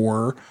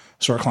before,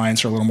 so our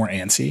clients are a little more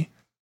antsy?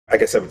 I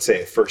guess I would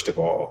say, first of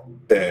all,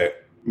 the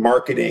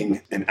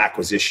marketing and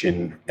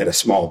acquisition at a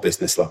small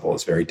business level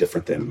is very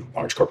different than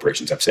large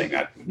corporations. I'm saying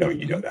that knowing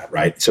you know that,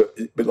 right? So,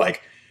 but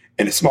like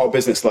in a small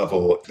business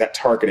level, that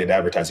targeted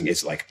advertising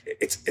is like,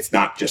 it's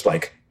not just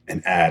like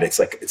an ad. It's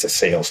like, it's a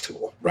sales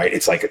tool, right?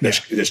 It's like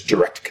there's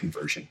direct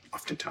conversion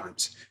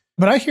oftentimes.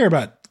 But I hear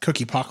about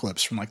cookie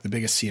apocalypse from like the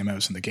biggest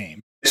CMOs in the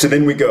game. So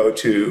then we go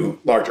to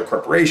larger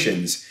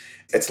corporations.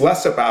 It's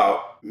less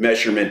about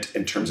measurement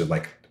in terms of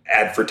like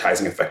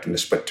advertising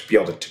effectiveness, but to be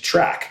able to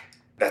track,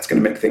 that's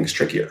going to make things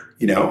trickier,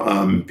 you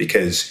know,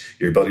 because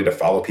your ability to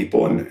follow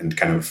people and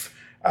kind of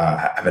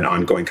have an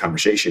ongoing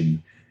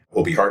conversation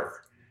will be harder.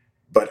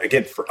 But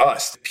again, for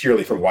us,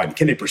 purely from a Wieden &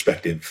 Kennedy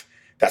perspective,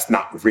 that's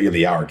not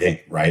really our game,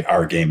 right?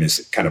 Our game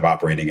is kind of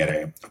operating at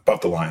a above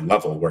the line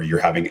level where you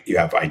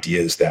have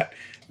ideas that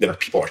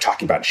people are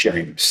talking about and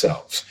sharing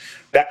themselves.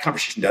 That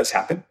conversation does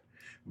happen,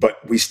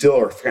 but we still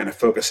are kind of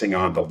focusing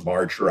on the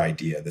larger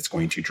idea that's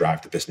going to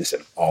drive the business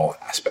in all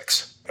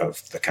aspects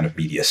of the kind of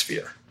media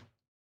sphere.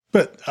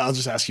 But I'll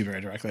just ask you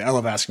very directly. I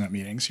love asking about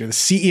meetings. You're the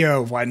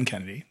CEO of Wieden &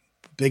 Kennedy,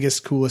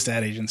 biggest, coolest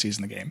ad agencies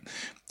in the game.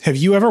 Have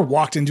you ever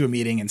walked into a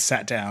meeting and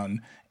sat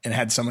down and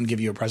had someone give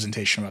you a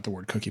presentation about the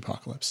word cookie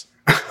apocalypse?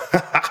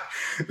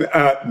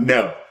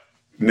 No.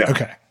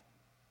 Okay.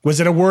 Was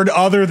it a word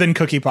other than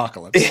cookie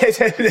apocalypse?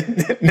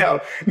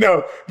 No,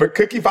 but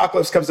cookie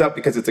apocalypse comes up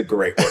because it's a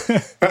great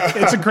word.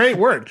 It's a great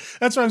word.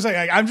 That's what I'm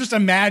saying. I'm just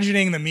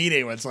imagining the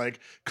meeting where it's like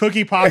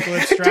cookie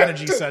apocalypse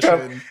strategy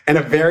session. And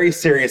a very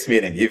serious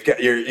meeting. You've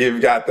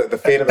got the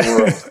fate of the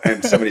world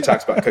and somebody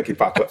talks about cookie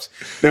apocalypse.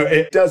 No,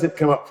 it doesn't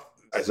come up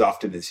as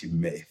often as you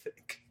may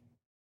think.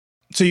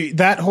 So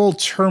that whole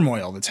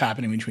turmoil that's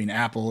happening between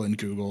Apple and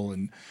Google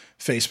and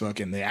Facebook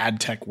and the ad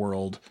tech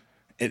world,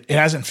 it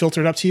hasn't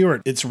filtered up to you,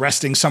 or it's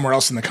resting somewhere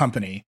else in the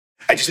company?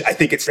 I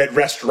think it's at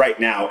rest right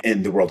now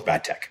in the world of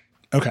ad tech.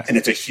 Okay. And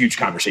it's a huge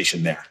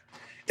conversation there.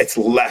 It's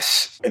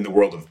less in the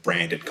world of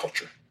brand and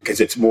culture because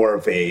it's more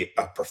of a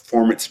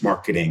performance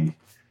marketing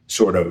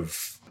sort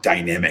of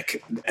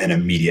dynamic and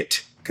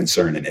immediate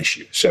concern and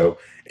issue. So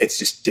it's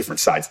just different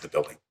sides of the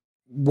building.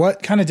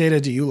 What kind of data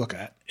do you look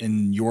at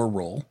in your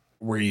role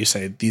where you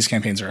say these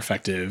campaigns are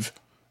effective,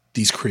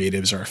 these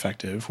creatives are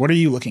effective? What are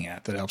you looking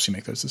at that helps you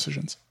make those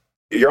decisions?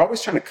 You're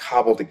always trying to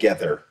cobble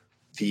together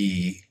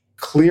the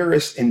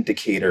clearest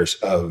indicators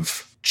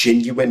of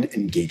genuine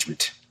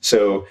engagement.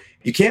 So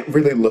you can't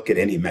really look at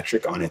any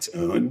metric on its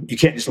own. You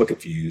can't just look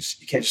at views.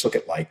 You can't just look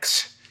at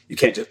likes. You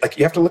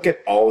have to look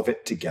at all of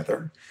it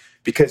together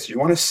because you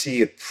want to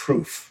see a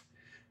proof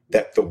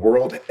that the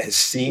world has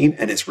seen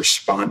and is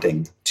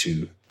responding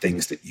to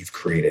things that you've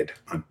created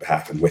on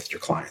behalf and with your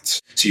clients.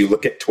 So you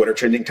look at Twitter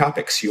trending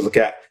topics, you look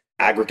at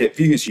aggregate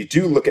views, you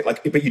do look at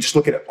but you just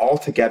look at it all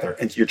together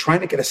and you're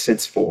trying to get a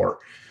sense for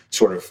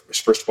sort of,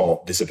 first of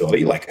all,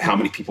 visibility, like how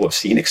many people have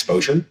seen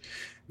exposure.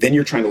 Then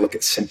you're trying to look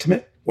at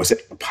sentiment. Was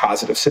it a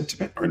positive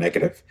sentiment or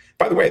negative?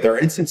 By the way, there are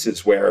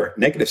instances where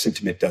negative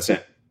sentiment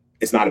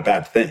is not a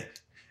bad thing,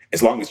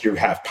 as long as you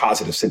have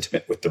positive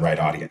sentiment with the right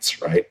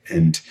audience, right?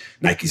 And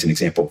Nike's an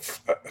example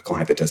of a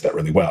client that does that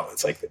really well.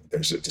 It's like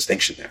there's a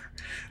distinction there.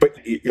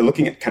 But you're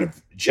looking at kind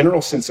of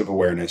general sense of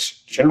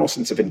awareness, general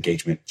sense of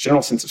engagement,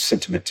 general sense of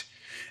sentiment.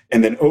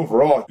 And then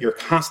overall, you're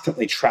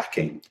constantly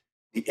tracking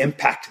the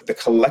impact the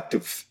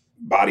collective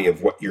body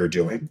of what you're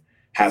doing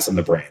has on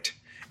the brand.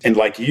 And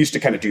like you used to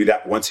kind of do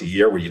that once a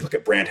year where you look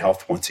at brand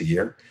health once a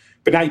year.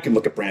 But now you can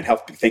look at brand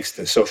health thanks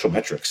to social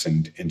metrics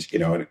and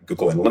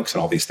Google Analytics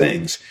and all these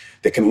things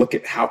that can look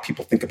at how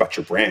people think about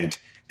your brand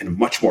in a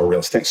much more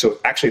realistic. So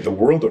actually the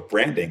world of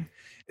branding,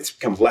 it's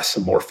become less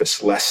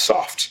amorphous, less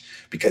soft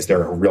because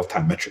there are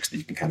real-time metrics that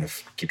you can kind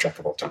of keep track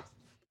of all the time.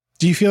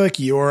 Do you feel like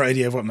your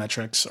idea of what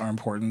metrics are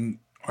important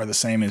are the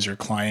same as your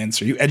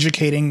clients? Are you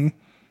educating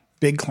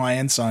big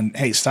clients on,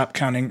 hey, stop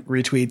counting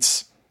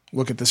retweets,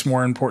 look at this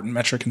more important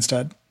metric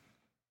instead?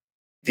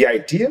 The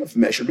idea of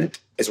measurement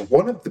is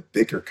one of the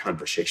bigger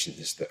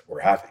conversations that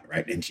we're having,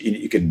 right? And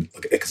you can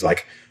look at it because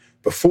like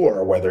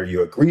before, whether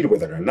you agreed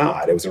with it or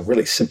not, it was a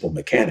really simple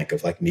mechanic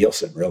of like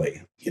Nielsen,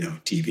 really,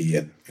 TV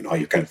and all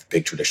your kind of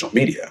big traditional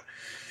media.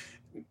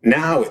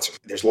 Now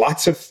there's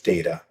lots of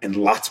data and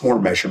lots more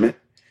measurement.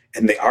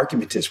 And the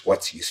argument is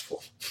what's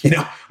useful,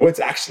 what's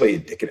actually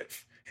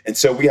indicative. And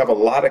so we have a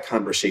lot of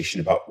conversation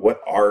about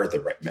what are the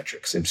right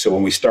metrics. And so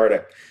when we start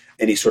at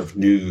any sort of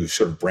new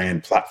sort of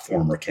brand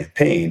platform or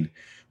campaign,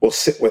 we'll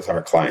sit with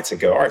our clients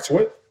and go, all right,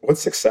 so what's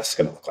success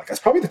going to look like? That's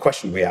probably the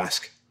question we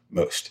ask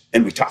most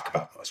and we talk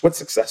about most. What's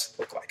success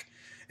look like?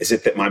 Is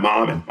it that my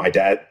mom and my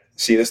dad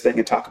see this thing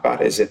and talk about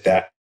it? Is it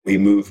that we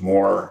move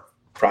more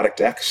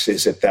product X?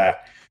 Is it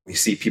that we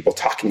see people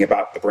talking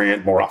about the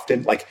brand more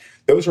often? Like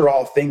those are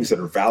all things that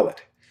are valid.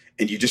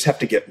 And you just have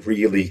to get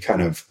really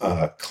kind of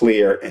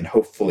clear and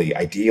hopefully,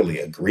 ideally,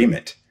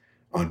 agreement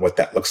on what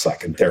that looks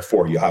like. And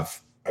therefore, you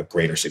have a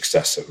greater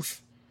success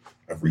of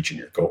reaching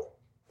your goal.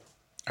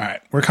 All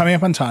right. We're coming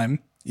up on time.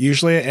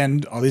 Usually I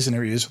end all these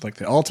interviews with like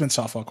the ultimate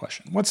softball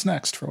question. What's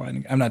next for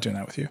Wieden? I'm not doing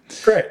that with you.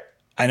 Great.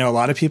 I know a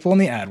lot of people in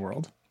the ad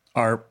world.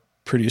 Our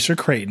producer,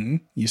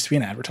 Creighton, used to be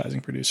an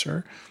advertising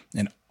producer.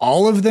 And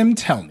all of them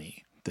tell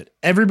me that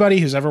everybody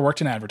who's ever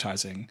worked in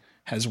advertising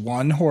has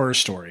one horror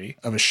story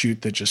of a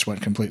shoot that just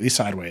went completely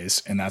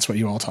sideways. And that's what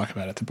you all talk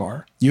about at the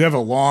bar. You have a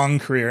long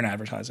career in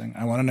advertising.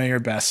 I want to know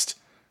your best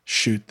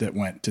shoot that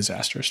went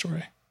disaster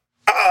story.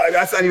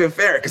 That's not even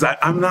fair because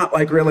I'm not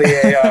like really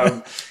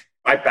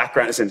my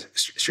background is in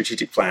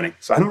strategic planning.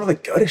 So I don't really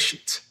go to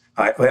shoots.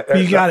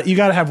 You got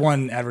to have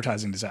one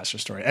advertising disaster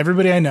story.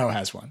 Everybody I know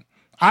has one.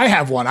 I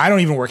have one. I don't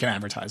even work in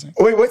advertising.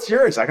 Wait, what's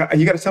yours? You got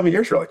to tell me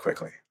yours really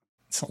quickly.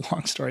 It's a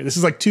long story. This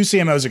is like 2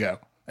 CMOs ago.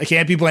 I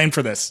can't be blamed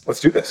for this.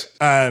 Let's do this.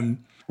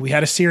 We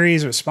had a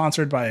series. It was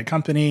sponsored by a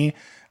company.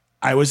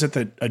 I was at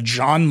a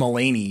John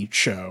Mulaney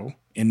show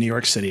in New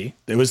York City.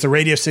 It was the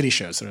Radio City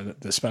shows that are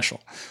the special.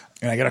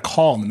 And I got a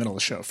call in the middle of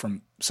the show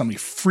from somebody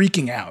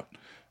freaking out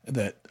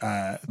that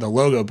the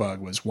logo bug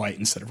was white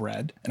instead of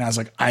red. And I was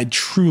like, I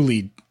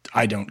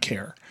don't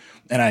care.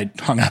 And I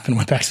hung up and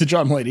went back to the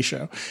John Mulaney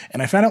show.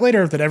 And I found out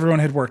later that everyone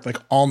had worked like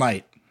all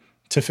night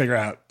to figure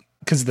out,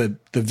 because the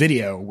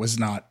video was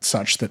not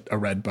such that a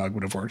red bug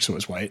would have worked, so it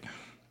was white.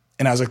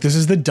 And I was like, this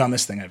is the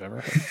dumbest thing I've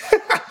ever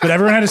heard. But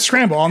everyone had to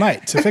scramble all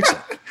night to fix it.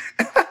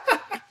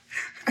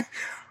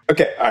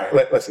 Okay, all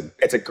right, listen.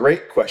 It's a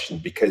great question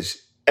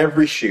because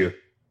every shoot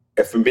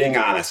if I'm being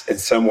honest, in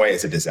some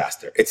ways a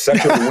disaster. It's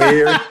such a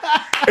weird,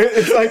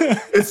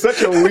 it's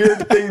such a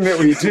weird thing that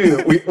we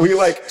do. We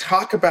like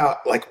talk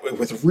about like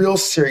with real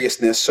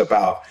seriousness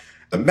about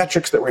the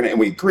metrics that we're in, and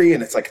we agree,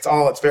 and it's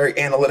very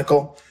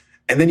analytical.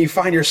 And then you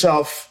find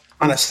yourself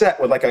on a set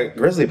with like a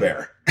grizzly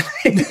bear,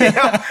 you know?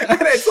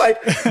 And it's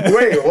like,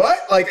 wait, what?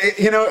 Like,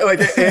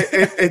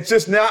 it's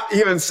just not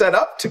even set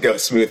up to go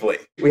smoothly.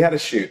 We had a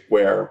shoot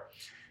where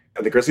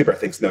the grizzly bear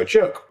thing's no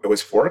joke. It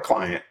was for a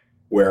client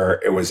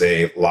where it was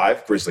a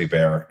live grizzly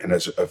bear, and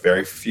there's a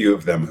very few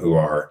of them who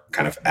are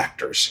kind of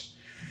actors.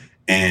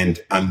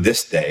 And on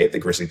this day, the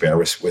grizzly bear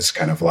was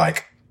kind of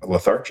like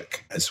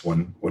lethargic, as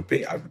one would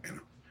be. I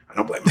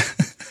don't blame him.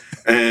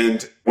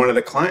 And one of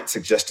the clients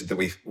suggested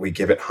that we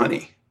give it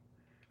honey.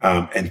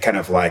 And kind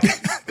of like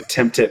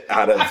tempt it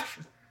out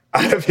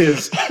of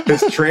his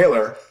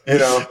trailer,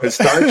 his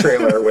star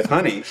trailer with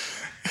honey.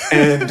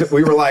 And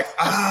we were like,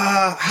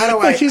 how do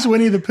I? Like he's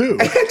Winnie the Pooh.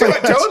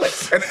 Totally.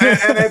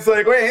 And it's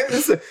like, wait,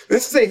 this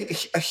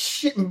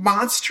is a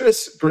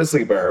monstrous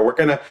grizzly bear. We're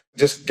gonna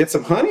just get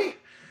some honey,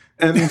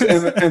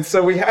 and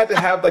so we had to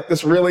have like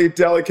this really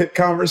delicate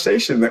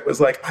conversation that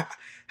was like,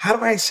 how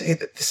do I say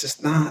that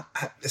this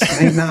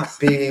may not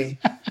be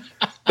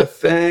the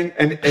thing?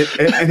 And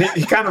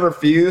he kind of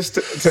refused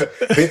to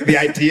the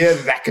idea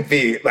that could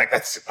be like,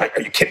 that's like,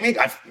 are you kidding me?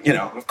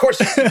 Of course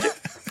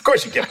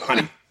you give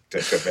honey to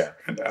a bear.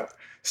 And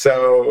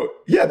so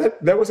yeah,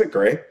 that wasn't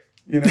great,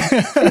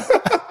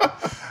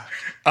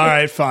 All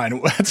right,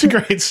 fine. That's a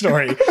great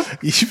story.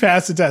 You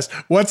passed the test.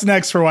 What's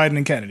next for Wieden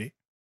and Kennedy?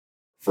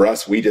 For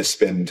us, we just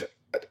spend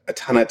a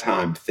ton of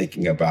time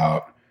thinking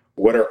about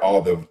what are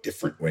all the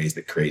different ways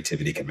that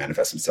creativity can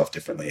manifest itself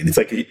differently. And it's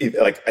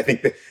like I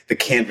think the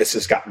canvas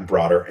has gotten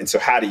broader. And so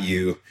how do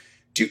you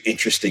do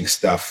interesting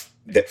stuff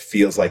that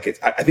feels like it's,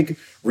 I think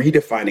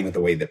redefining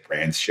the way that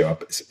brands show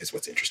up is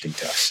what's interesting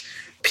to us.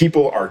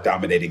 People are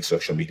dominating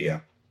social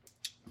media.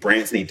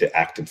 Brands need to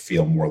act and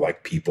feel more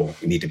like people.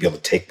 We need to be able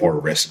to take more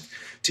risk,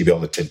 to be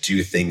able to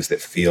do things that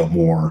feel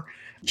more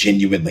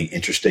genuinely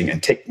interesting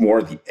and take more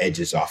of the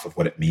edges off of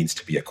what it means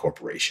to be a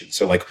corporation.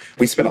 So like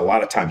we spend a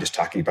lot of time just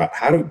talking about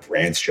how do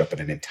brands show up in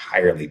an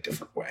entirely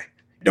different way,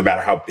 no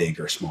matter how big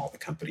or small the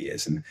company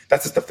is. And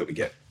that's the stuff that we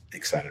get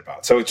excited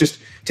about. So it's just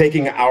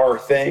taking our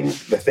thing,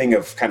 the thing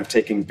of kind of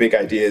taking big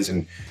ideas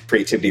and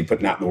creativity and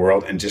putting it out in the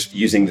world and just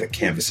using the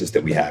canvases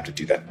that we have to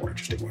do that in more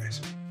interesting ways.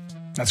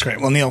 That's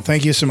great. Well, Neil,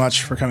 thank you so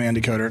much for coming on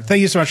Decoder.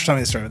 Thank you so much for telling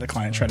me the story of the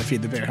client trying to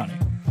feed the bear honey.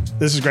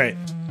 This is great.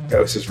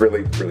 This is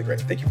really, really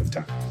great. Thank you for the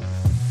time.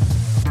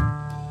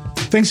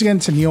 Thanks again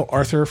to Neil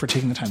Arthur for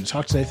taking the time to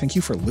talk today. Thank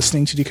you for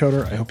listening to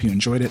Decoder. I hope you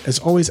enjoyed it. As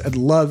always, I'd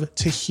love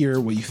to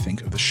hear what you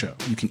think of the show.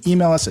 You can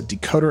email us at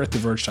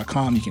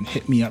decoder@theverge.com. You can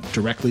hit me up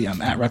directly.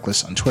 I'm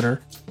 @Reckless on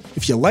Twitter.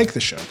 If you like the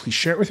show, please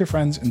share it with your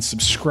friends and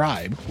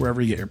subscribe wherever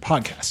you get your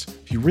podcasts.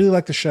 If you really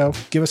like the show,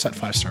 give us that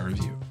 5-star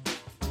review.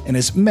 And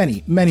as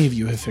many of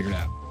you have figured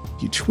out,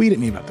 if you tweet at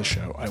me about the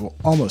show, I will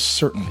almost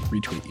certainly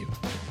retweet you.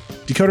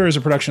 Decoder is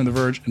a production of The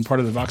Verge and part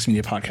of the Vox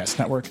Media Podcast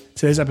Network.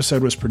 Today's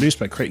episode was produced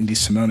by Creighton D.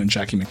 Simone and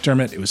Jackie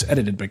McDermott. It was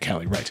edited by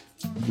Callie Wright.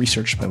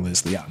 Researched by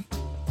Liz Leon.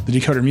 The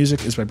Decoder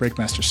music is by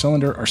Breakmaster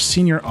Cylinder. Our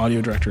senior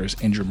audio director is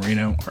Andrew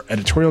Marino. Our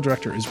editorial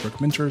director is Brooke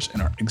Minters.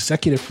 And our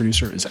executive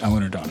producer is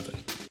Eleanor Donovan.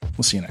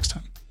 We'll see you next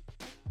time.